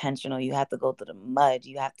be intentional, you have to go through the mud,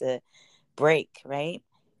 you have to break, right?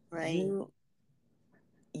 Right.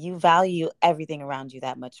 You value everything around you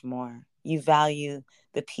that much more. You value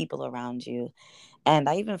the people around you. And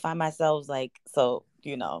I even find myself like, so,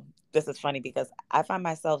 this is funny because I find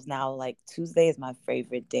myself now like Tuesday is my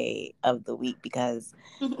favorite day of the week because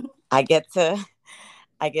I get to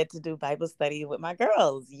I get to do Bible study with my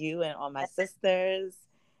girls, you and all my sisters.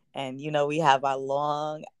 And we have our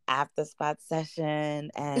long after spot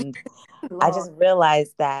session. And I Lord. just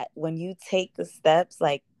realized that when you take the steps,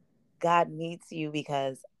 like God meets you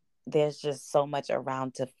because there's just so much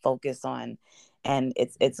around to focus on. And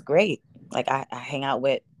it's great. Like I hang out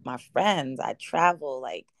with my friends, I travel,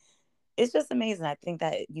 like it's just amazing. I think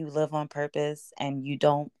that you live on purpose and you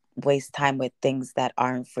don't waste time with things that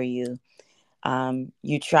aren't for you.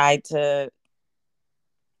 You try to,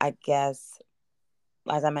 I guess,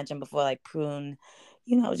 as I mentioned before, like prune,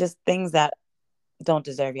 just things that don't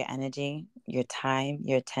deserve your energy, your time,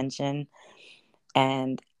 your attention.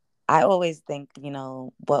 And I always think,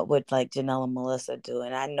 what would like Janelle and Melissa do?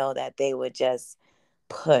 And I know that they would just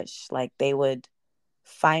push, like they would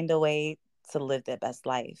find a way to live their best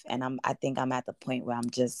life. And I think I'm at the point where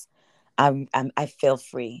I feel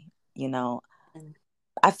free, you know. And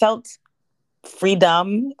I felt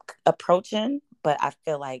freedom approaching, but I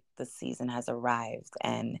feel like the season has arrived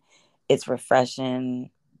and it's refreshing.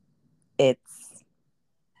 It's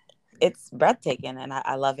it's breathtaking and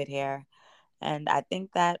I love it here. And I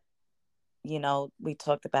think that we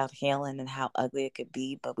talked about healing and how ugly it could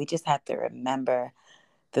be, but we just have to remember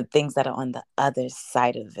the things that are on the other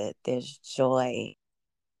side of it. There's joy,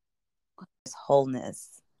 there's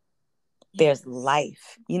wholeness, there's yes.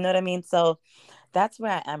 life. You know what I mean? So that's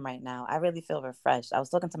where I am right now. I really feel refreshed. I was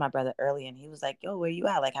talking to my brother earlier and he was like, yo, where you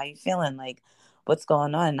at? Like, how you feeling? Like, what's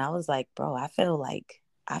going on? And I was like, bro, I feel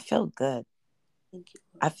good. Thank you,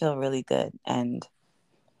 I Lord. feel really good. And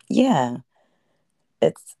yeah,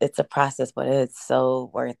 it's a process, but it's so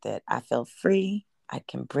worth it. I feel free. I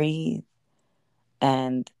can breathe.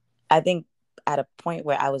 And I think at a point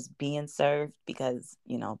where I was being served because,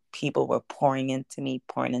 people were pouring into me,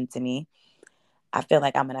 I feel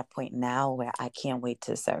like I'm at a point now where I can't wait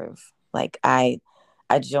to serve. Like I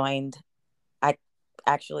joined, I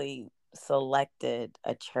actually selected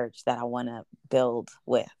a church that I want to build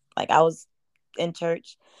with. Like I was in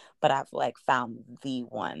church, but I've like found the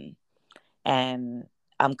one and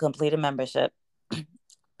I'm completed membership.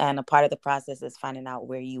 And a part of the process is finding out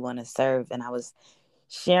where you want to serve. And I was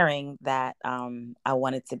sharing that I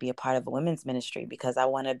wanted to be a part of a women's ministry because I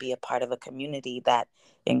want to be a part of a community that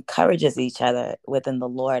encourages each other within the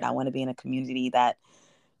Lord. I want to be in a community that,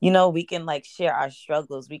 we can like share our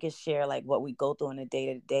struggles. We can share like what we go through in a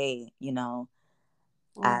day to day,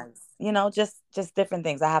 Wow. as, just different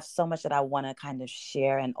things. I have so much that I want to kind of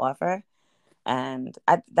share and offer. And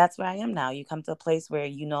that's where I am now. You come to a place where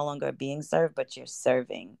you no longer being served, but you're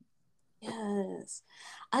serving. Yes.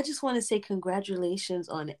 I just want to say congratulations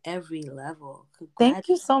on every level. Thank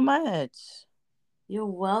you so much. You're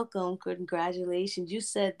welcome. Congratulations. You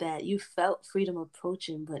said that you felt freedom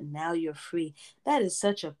approaching, but now you're free. That is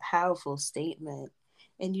such a powerful statement.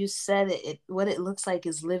 And you said what it looks like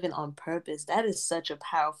is living on purpose. That is such a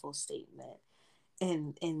powerful statement.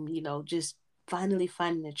 And just finally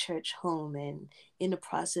finding a church home and in the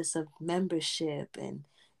process of membership and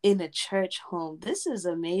in a church home. This is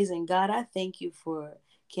amazing. God, I thank you for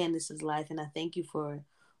Candace's life and I thank you for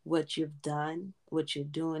what you've done, what you're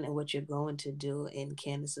doing, and what you're going to do in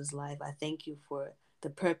Candace's life. I thank you for the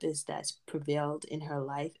purpose that's prevailed in her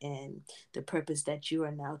life and the purpose that you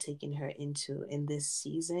are now taking her into in this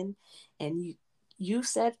season. And you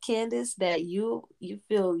said, Candace, that you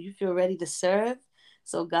feel ready to serve.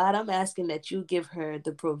 So God, I'm asking that you give her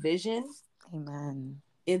the provision Amen.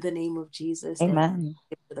 in the name of Jesus and Amen.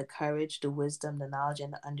 give her the courage, the wisdom, the knowledge,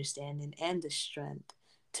 and the understanding and the strength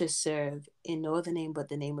to serve in no other name but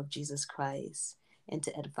the name of Jesus Christ and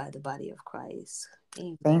to edify the body of Christ.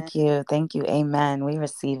 Amen. Thank you. Thank you. Amen. We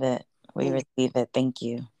receive it. We Amen. receive it. Thank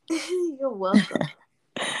you. You're welcome.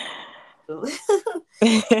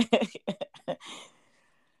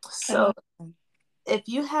 So, if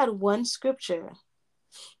you had one scripture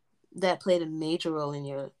that played a major role in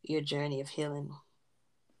your journey of healing.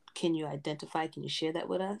 Can you identify? Can you share that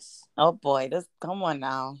with us? Oh boy, this come on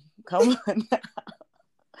now. Come on now.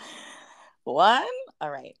 One? All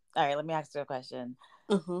right. All right, let me ask you a question.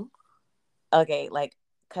 Mm-hmm. Okay, like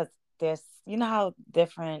cuz there's how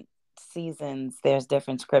different seasons there's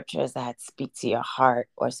different scriptures that speak to your heart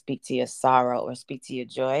or speak to your sorrow or speak to your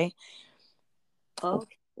joy.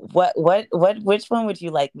 Okay. Which one would you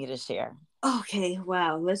like me to share? Okay.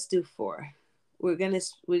 Wow. Let's do four. We're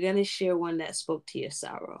gonna share one that spoke to your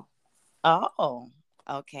sorrow. Oh,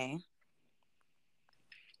 okay.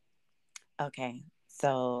 Okay.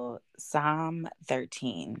 So Psalm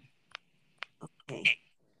 13. Okay.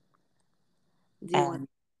 Do you want? And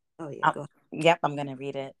Oh yeah. Go ahead. yep, I'm going to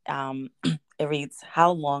read it. It reads,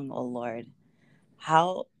 "How long, O Lord?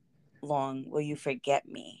 How long will you forget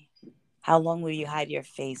me? How long will you hide your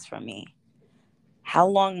face from me? How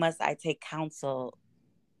long must I take counsel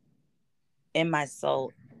in my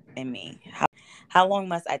soul in me? How long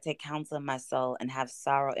must I take counsel in my soul and have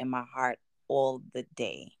sorrow in my heart all the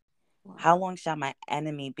day? How Wow. long shall my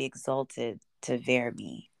enemy be exalted to veer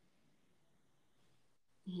me?"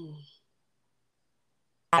 Hmm.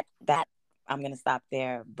 That I'm gonna stop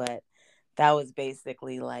there, but that was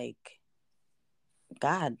basically like,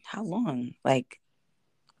 God, how long? Like,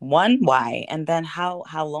 one, why? And then how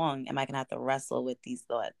long am I gonna have to wrestle with these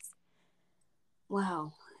thoughts?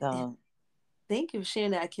 Wow. And So, thank you for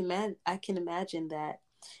sharing that. I can imagine that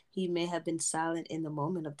he may have been silent in the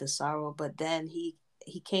moment of the sorrow, but then he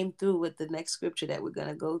came through with the next scripture that we're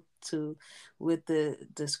gonna go to, with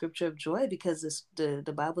the scripture of joy, because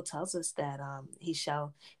the Bible tells us that he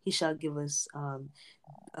shall give us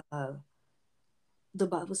uh the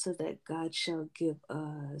Bible says that God shall give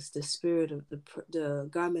us the spirit of the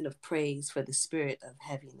garment of praise for the spirit of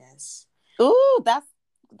heaviness. ooh, that's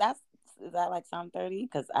is that like Psalm 30?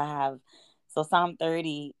 Because I have so Psalm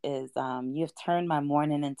 30 is you have turned my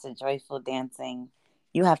mourning into joyful dancing.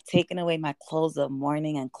 You have taken away my clothes of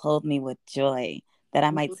mourning and clothed me with joy, that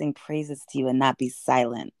I might Mhm. sing praises to you and not be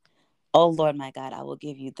silent. Oh Lord my God, I will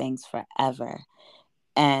give you thanks forever.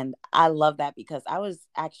 And I love that because I was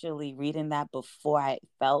actually reading that before I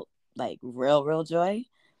felt like real joy.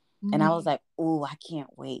 And I was like, "Ooh, I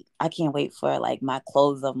can't wait. I can't wait for like my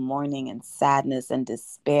clothes of mourning and sadness and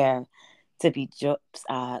despair to be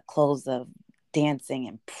clothes of dancing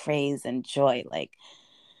and praise and joy." Like,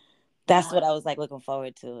 that's Wow. what I was like looking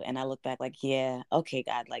forward to. And I look back like, yeah, okay,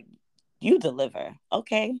 God, like you deliver.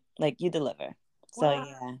 Okay. Like you deliver. So Wow.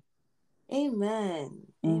 yeah. Amen.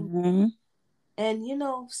 Amen. Mm-hmm.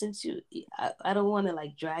 And since I don't want to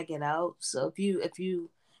like drag it out. So if you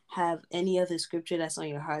have any other scripture that's on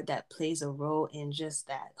your heart that plays a role in just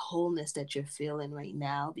that wholeness that you're feeling right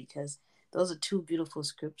now, because those are two beautiful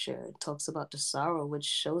scripture. It talks about the sorrow, which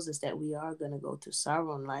shows us that we are going to go through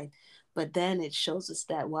sorrow in life, but then it shows us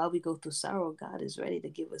that while we go through sorrow, God is ready to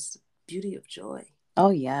give us the beauty of joy. Oh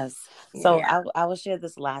yes. So Yeah. I will share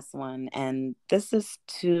this last one, and this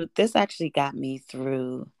actually got me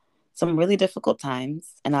through some really difficult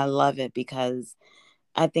times, and I love it because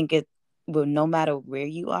I think it will, no matter where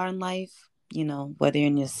you are in life, whether you're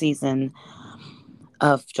in your season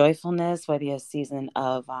of joyfulness, whether you're a season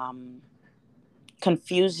of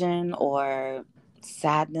confusion or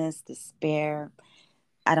sadness, despair,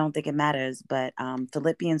 I don't think it matters. But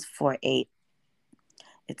Philippians 4:8,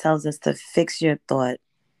 it tells us to fix your thoughts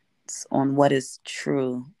on what is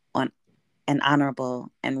true, on and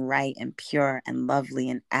honorable and right and pure and lovely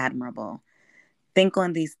and admirable. Think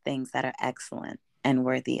on these things that are excellent and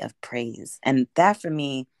worthy of praise. And that for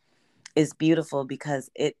me is beautiful because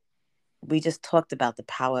we just talked about the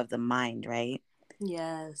power of the mind, right?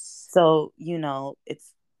 Yes. So,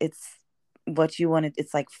 it's what you wanted.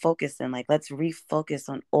 It's like focusing, like, let's refocus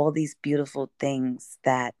on all these beautiful things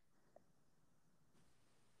that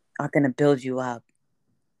are going to build you up.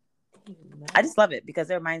 I Amen. just love it because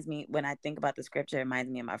it reminds me, when I think about the scripture, it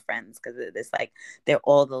reminds me of my friends, because it's like they're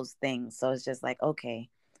all those things. So it's just like, okay,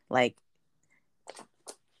 like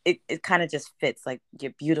it kind of just fits. Like,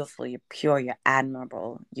 you're beautiful, you're pure, you're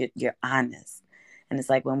admirable, you're honest. And it's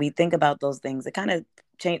like when we think about those things, it kind of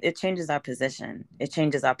changes our position, it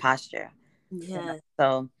changes our posture. Yes.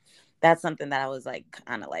 So that's something that I was like,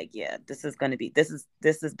 kind of like, yeah, this is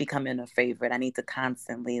becoming a favorite. I need to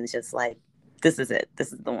constantly, it's just like, this is it,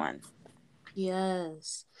 this is the one.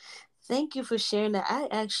 Yes. Thank you for sharing that.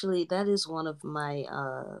 That is one of my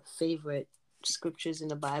favorite scriptures in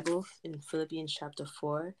the Bible, in Philippians chapter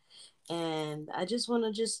 4. And I just want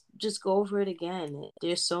to just go over it again.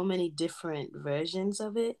 There's so many different versions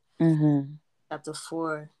of it. Mm-hmm. Chapter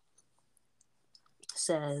 4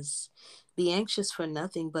 says, "Be anxious for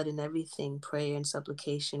nothing, but in everything prayer and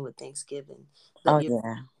supplication with thanksgiving. Let Oh your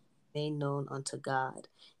yeah. made known unto God.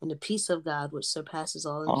 And the peace of God, which surpasses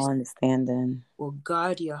all All understanding, understanding. will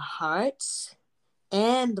guard your hearts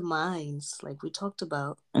and minds, like we talked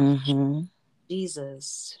about Mm-hmm.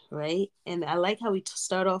 Jesus, right? And I like how we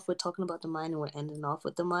start off with talking about the mind and we're ending off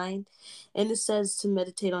with the mind. And it says to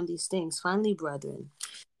meditate on these things. Finally, brethren,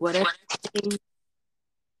 whatever things,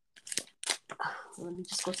 let me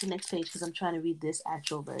just go to the next page because I'm trying to read this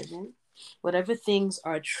actual version. Whatever things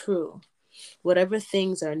are true, whatever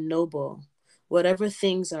things are noble, whatever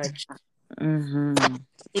things are Mm-hmm.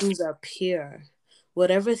 things are pure,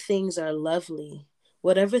 whatever things are lovely,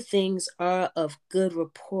 whatever things are of good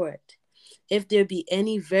report, if there be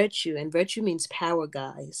any virtue, and virtue means power,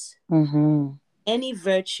 guys, Mm-hmm. any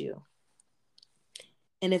virtue,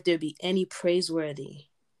 and if there be any praiseworthy,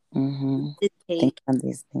 Mm-hmm. Think meditate, on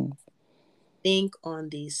these things. think on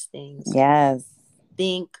these things. Yes.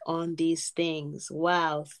 Think on these things.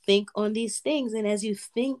 Wow, think on these things. And as you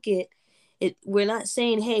think it we're not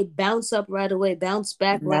saying, hey, bounce up right away, bounce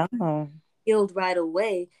back right No. healed right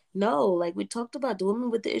away. No, like we talked about, the woman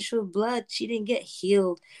with the issue of blood, she didn't get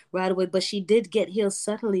healed right away, but she did get healed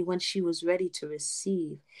suddenly when she was ready to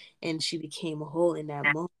receive, and she became whole in that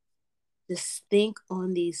moment. Just think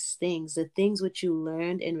on these things, the things which you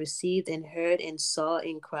learned and received and heard and saw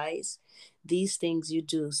in Christ. These things you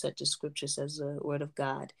do, such as scripture says, the word of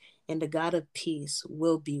God, and the God of peace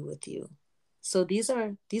will be with you. So these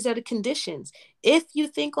are the conditions. If you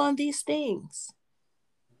think on these things,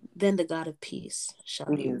 then the God of peace shall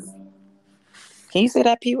be Please. Can you say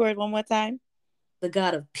that P word one more time? the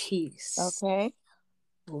God of peace. Okay.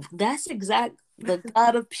 That's exact. The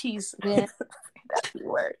God of peace, man. That P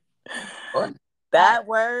word. On that That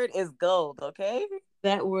word is gold, okay?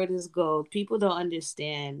 that word is gold. People don't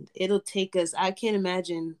understand. It'll take us. I can't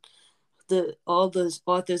imagine the all those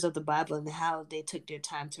authors of the Bible and how they took their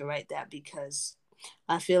time to write that, because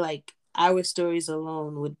I feel like our stories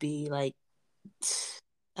alone would be like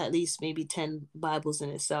at least maybe 10 Bibles in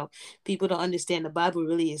itself. People don't understand the Bible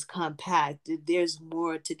really is compact. There's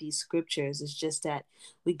more to these scriptures. It's just that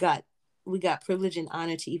we got we got privilege and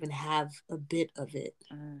honor to even have a bit of it.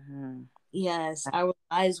 Mm-hmm. Yes, our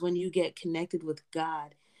lives, when you get connected with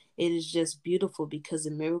God, it is just beautiful because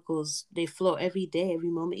the miracles, they flow every day, every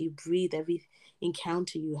moment you breathe, every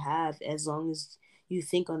encounter you have. As long as you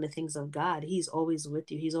think on the things of God, He's always with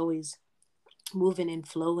you. He's always moving and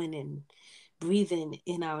flowing and breathing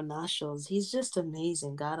in our nostrils. He's just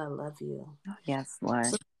amazing. God, I love you. Yes, Lord.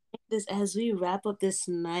 So this, as we wrap up this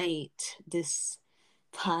night, this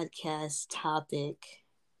podcast topic,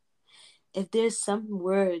 if there's some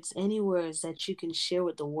words, any words that you can share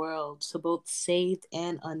with the world, to both saved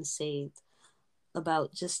and unsaved,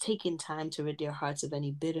 about just taking time to rid their hearts of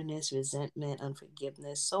any bitterness, resentment,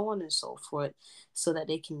 unforgiveness, so on and so forth, so that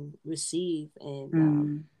they can receive and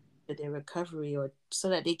Mm. their recovery, or so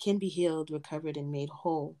that they can be healed, recovered, and made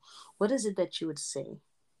whole. What is it that you would say?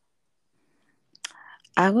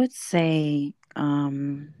 I would say,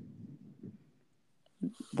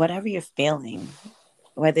 whatever you're feeling,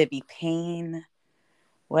 whether it be pain,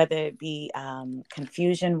 whether it be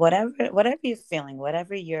confusion, whatever you're feeling,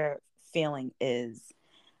 whatever your feeling is,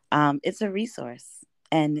 it's a resource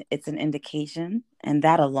and it's an indication. And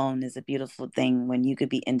that alone is a beautiful thing when you could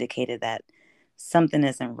be indicated that something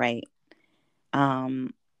isn't right.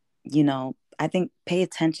 Um, I think pay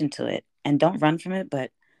attention to it and don't run from it,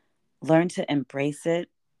 but learn to embrace it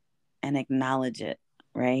and acknowledge it,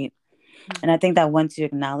 right? Mm-hmm. And I think that once you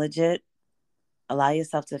acknowledge it, allow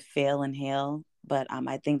yourself to fail and heal. But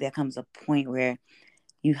I think there comes a point where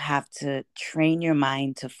you have to train your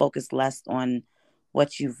mind to focus less on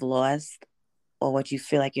what you've lost or what you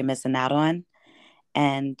feel like you're missing out on,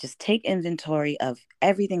 and just take inventory of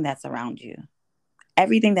everything that's around you,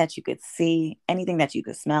 everything that you could see, anything that you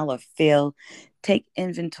could smell or feel. Take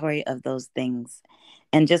inventory of those things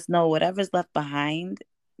and just know whatever's left behind,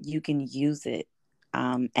 you can use it.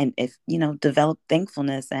 And if, develop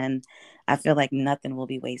thankfulness. And I feel like nothing will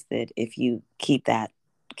be wasted if you keep that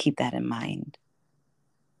in mind.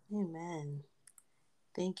 Amen.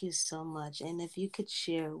 Thank you so much. And if you could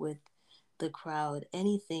share with the crowd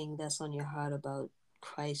anything that's on your heart about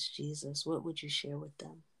Christ Jesus, what would you share with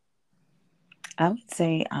them? I would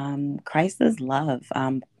say Christ is love.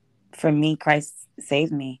 For me, Christ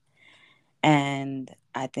saved me. And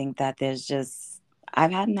I think that there's just I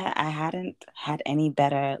hadn't had any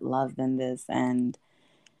better love than this. And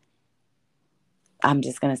I'm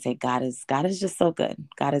just gonna say God is just so good.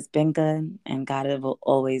 God has been good and God will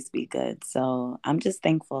always be good. So I'm just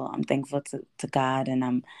thankful. I'm thankful to God, and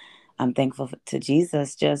I'm I'm thankful to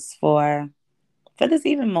Jesus just for this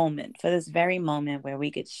even moment, for this very moment where we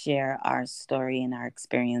could share our story and our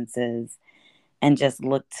experiences and just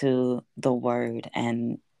look to the word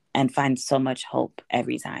and find so much hope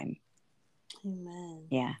every time. Amen.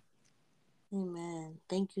 Yeah. Amen.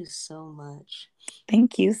 Thank you so much.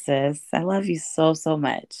 Thank you, sis. I love you so, so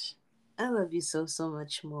much. I love you so, so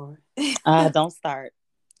much more. Don't start.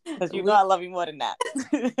 Because you know we, I love you more than that.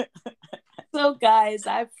 so, guys,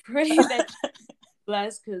 I pray that you're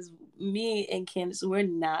blessed, because me and Candace, we're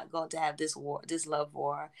not going to have this love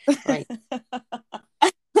war, right?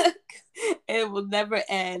 It will never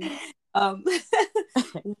end. Um,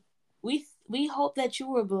 we hope that you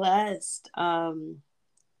were blessed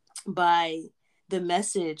by the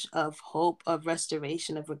message of hope, of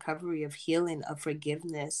restoration, of recovery, of healing, of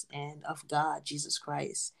forgiveness, and of God, Jesus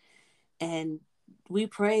Christ. And we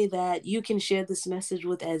pray that you can share this message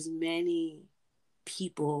with as many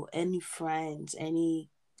people, any friends,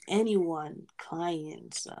 anyone,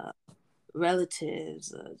 clients,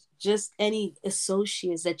 relatives, just any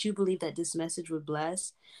associates that you believe that this message would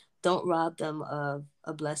bless. Don't rob them of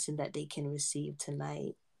a blessing that they can receive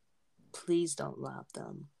tonight. Please don't rob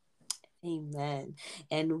them. Amen.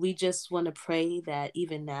 And we just want to pray that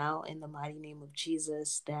even now, in the mighty name of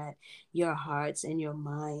Jesus, that your hearts and your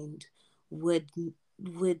mind would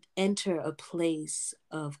enter a place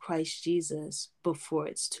of Christ Jesus before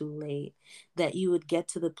it's too late. That you would get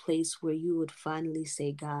to the place where you would finally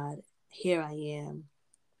say, God, here I am.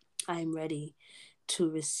 I'm ready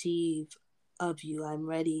to receive of you. I'm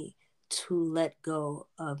ready to let go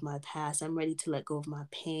of my past. I'm ready to let go of my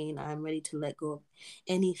pain. I'm ready to let go of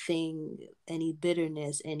anything, any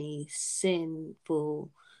bitterness, any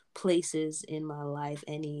sinful places in my life,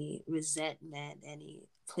 any resentment, any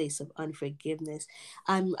place of unforgiveness.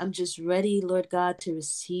 I'm just ready, Lord God, to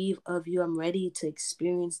receive of you. I'm ready to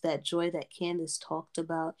experience that joy that Candace talked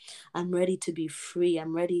about. I'm ready to be free.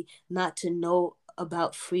 I'm ready not to know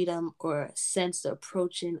about freedom or sense the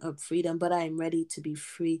approaching of freedom, but I am ready to be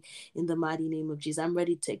free in the mighty name of Jesus. I'm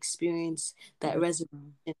ready to experience that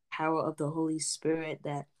resurrection power of the Holy Spirit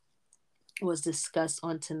that was discussed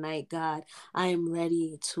on tonight. God, I am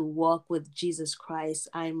ready to walk with Jesus Christ.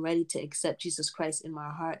 I am ready to accept Jesus Christ in my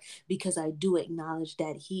heart, because I do acknowledge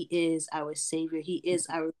that he is our Savior. He is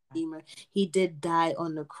our Redeemer. He did die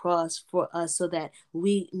on the cross for us so that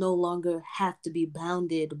we no longer have to be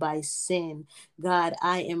bounded by sin. God,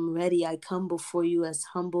 I am ready. I come before you as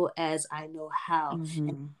humble as I know how.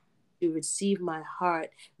 And to receive my heart,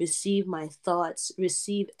 receive my thoughts,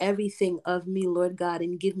 receive everything of me, Lord God,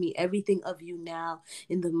 and give me everything of you now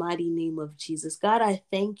in the mighty name of Jesus. God, I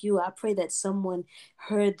thank you. I pray that someone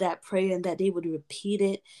heard that prayer and that they would repeat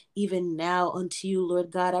it even now unto you, Lord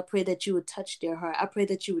God. I pray that you would touch their heart. I pray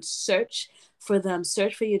that you would search for them.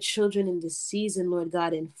 Search for your children in this season, Lord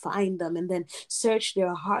God, and find them. And then search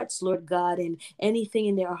their hearts, Lord God, and anything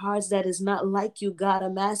in their hearts that is not like you, God.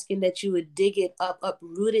 I'm asking that you would dig it up,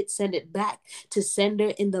 uproot it, send it back to sender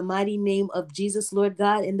in the mighty name of Jesus, Lord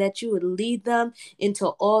God, and that you would lead them into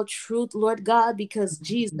all truth, Lord God, because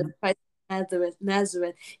Jesus Christ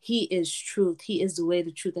Nazareth, he is truth. He is the way,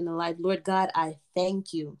 the truth, and the life. Lord God, I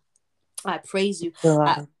thank you. I praise you.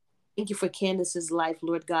 I thank you for Candace's life,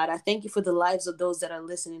 Lord God. I thank you for the lives of those that are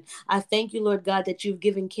listening. I thank you, Lord God, that you've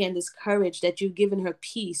given Candace courage, that you've given her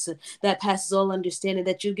peace that passes all understanding,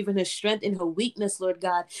 that you've given her strength in her weakness, Lord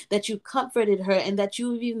God, that you comforted her, and that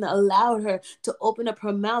you've even allowed her to open up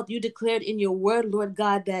her mouth. You declared in your word, Lord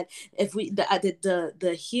God, that if we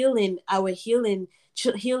the healing, our healing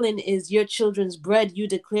is your children's bread. You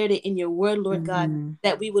declared it in your word, Lord God,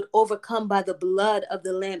 that we would overcome by the blood of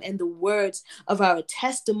the Lamb and the words of our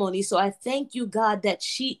testimony. So I thank you, God, that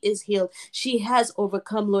she is healed. She has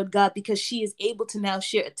overcome, Lord God, because she is able to now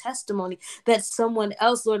share a testimony that someone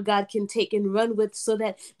else, Lord God, can take and run with, so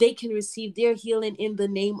that they can receive their healing in the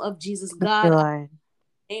name of Jesus. God,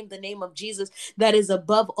 name, the name of Jesus that is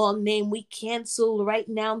above all name. We cancel right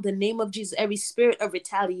now the name of Jesus every spirit of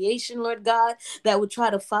retaliation, Lord God, that would try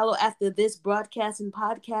to follow after this broadcast and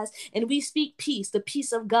podcast. And we speak peace, the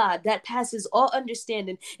peace of God that passes all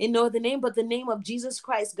understanding, in no other name but the name of Jesus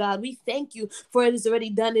Christ. God, we thank you for it is already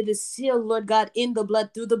done. It is sealed, Lord God, in the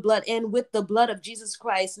blood, through the blood, and with the blood of Jesus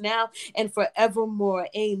Christ, now and forevermore.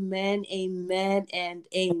 Amen, amen, and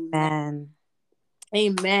amen.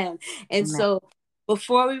 Amen. And so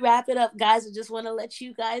before we wrap it up, guys, I just want to let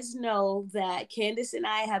you guys know that Candace and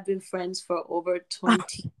I have been friends for over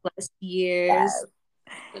 20 plus years.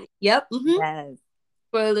 Yep. Yes.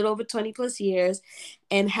 For a little over 20 plus years.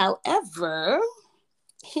 And however,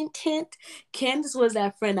 hint, hint. Candace was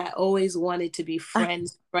that friend I always wanted to be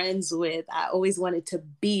friends with. I always wanted to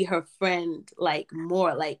be her friend, like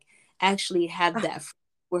more, like actually have that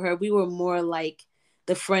with her. We were more like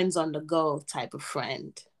the friends on the go type of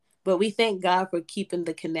friend. But we thank God for keeping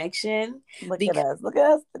the connection Look at because us. Look at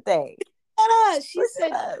us today. she Look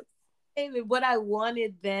said, at us. David, what I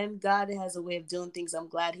wanted then, God has a way of doing things. I'm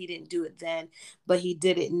glad he didn't do it then, but he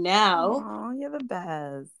did it now. Oh, you're the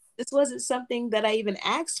best. This wasn't something that I even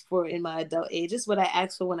asked for in my adult age. It's what I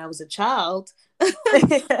asked for when I was a child.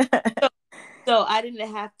 So I didn't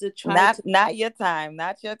have to try to, Not your time.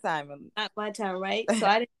 Not your time. not my time, right? So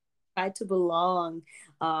I didn't try to belong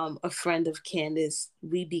a friend of Candace.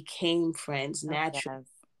 We became friends Oh, naturally. yes.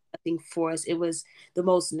 Nothing forced. It was the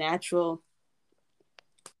most natural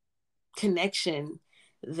connection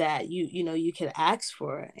that you could ask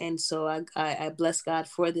for. And so I bless God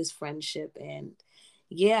for this friendship. And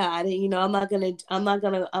yeah, I didn't, I'm not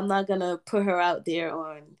gonna put her out there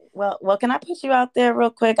on. Well, can I put you out there real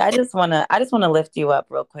quick? I just wanna lift you up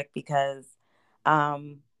real quick because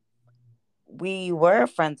um we were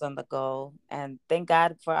friends on the go, and thank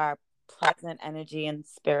God for our pleasant energy and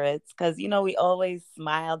spirits because we always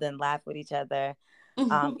smiled and laughed with each other,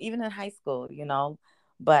 even in high school,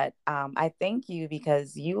 But I thank you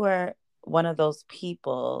because you were one of those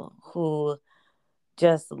people who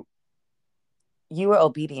just you were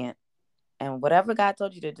obedient, and whatever God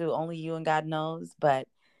told you to do, only you and God knows. But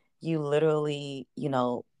you literally,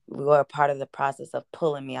 we were a part of the process of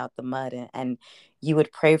pulling me out the mud, and you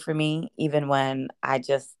would pray for me even when I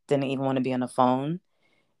just didn't even want to be on the phone.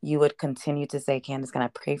 You would continue to say, Candace, can I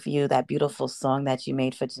pray for you? That beautiful song that you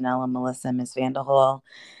made for Janelle and Melissa and Miss Vanderhall,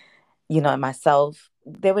 and myself.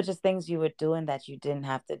 There were just things you were doing that you didn't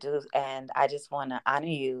have to do. And I just want to honor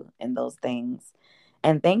you in those things.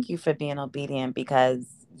 And thank you for being obedient because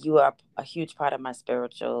you are a huge part of my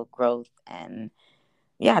spiritual growth. And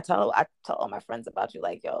yeah, I tell all my friends about you,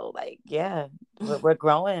 like, yo, like, yeah, we're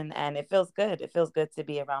growing and it feels good. It feels good to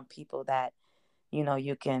be around people that,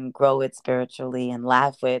 you can grow with spiritually and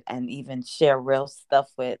laugh with and even share real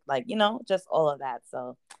stuff with, like, just all of that.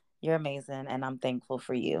 So you're amazing and I'm thankful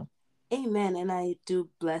for you. Amen. And I do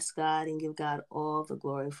bless God and give God all the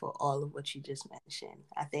glory for all of what you just mentioned.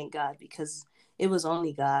 I thank God because it was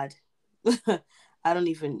only God. I don't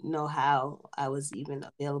even know how I was even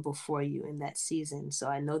available for you in that season. So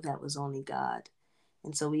I know that was only God.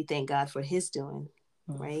 And so we thank God for his doing,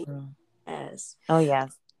 right? Mhm. Yes. Oh,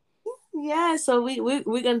 yes. Yeah, so we're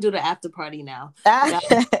gonna do the after party now. Ah. Now,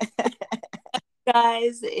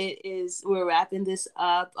 guys, we're wrapping this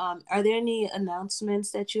up. Are there any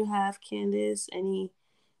announcements that you have, Candace? Any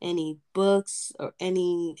books or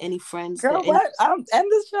any friends Girl, that any what?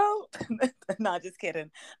 End the show? No, just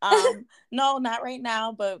kidding. No, not right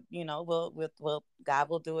now, but we'll God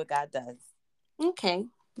will do what God does. Okay,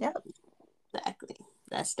 Yep. exactly.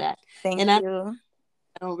 That's that. Thank And I you.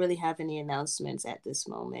 don't really have any announcements at this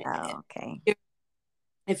moment. Oh, okay.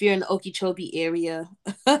 If you're in the Okeechobee area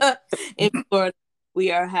in Florida,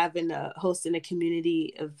 we are hosting a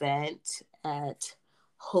community event at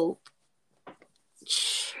Hope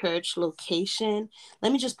Church location.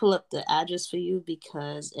 Let me just pull up the address for you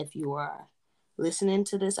because if you are listening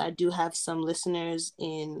to this, I do have some listeners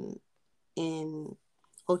in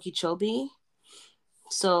Okeechobee.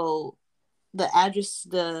 So the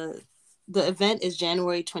event is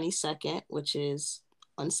January 22nd, which is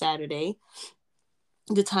on Saturday.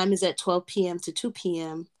 The time is at 12 p.m. to 2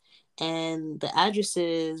 p.m. and the address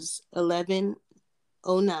is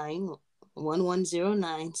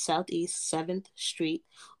 1109 Southeast 7th Street,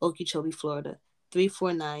 Okeechobee, Florida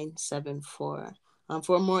 34974.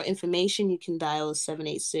 For more information, you can dial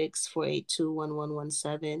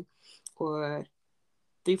 786-482-1117 or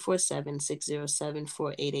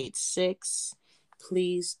 347-607-4886.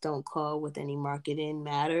 Please don't call with any marketing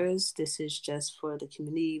matters. This is just for the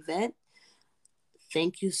community event.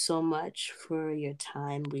 Thank you so much for your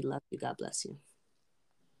time. We love you. God bless you.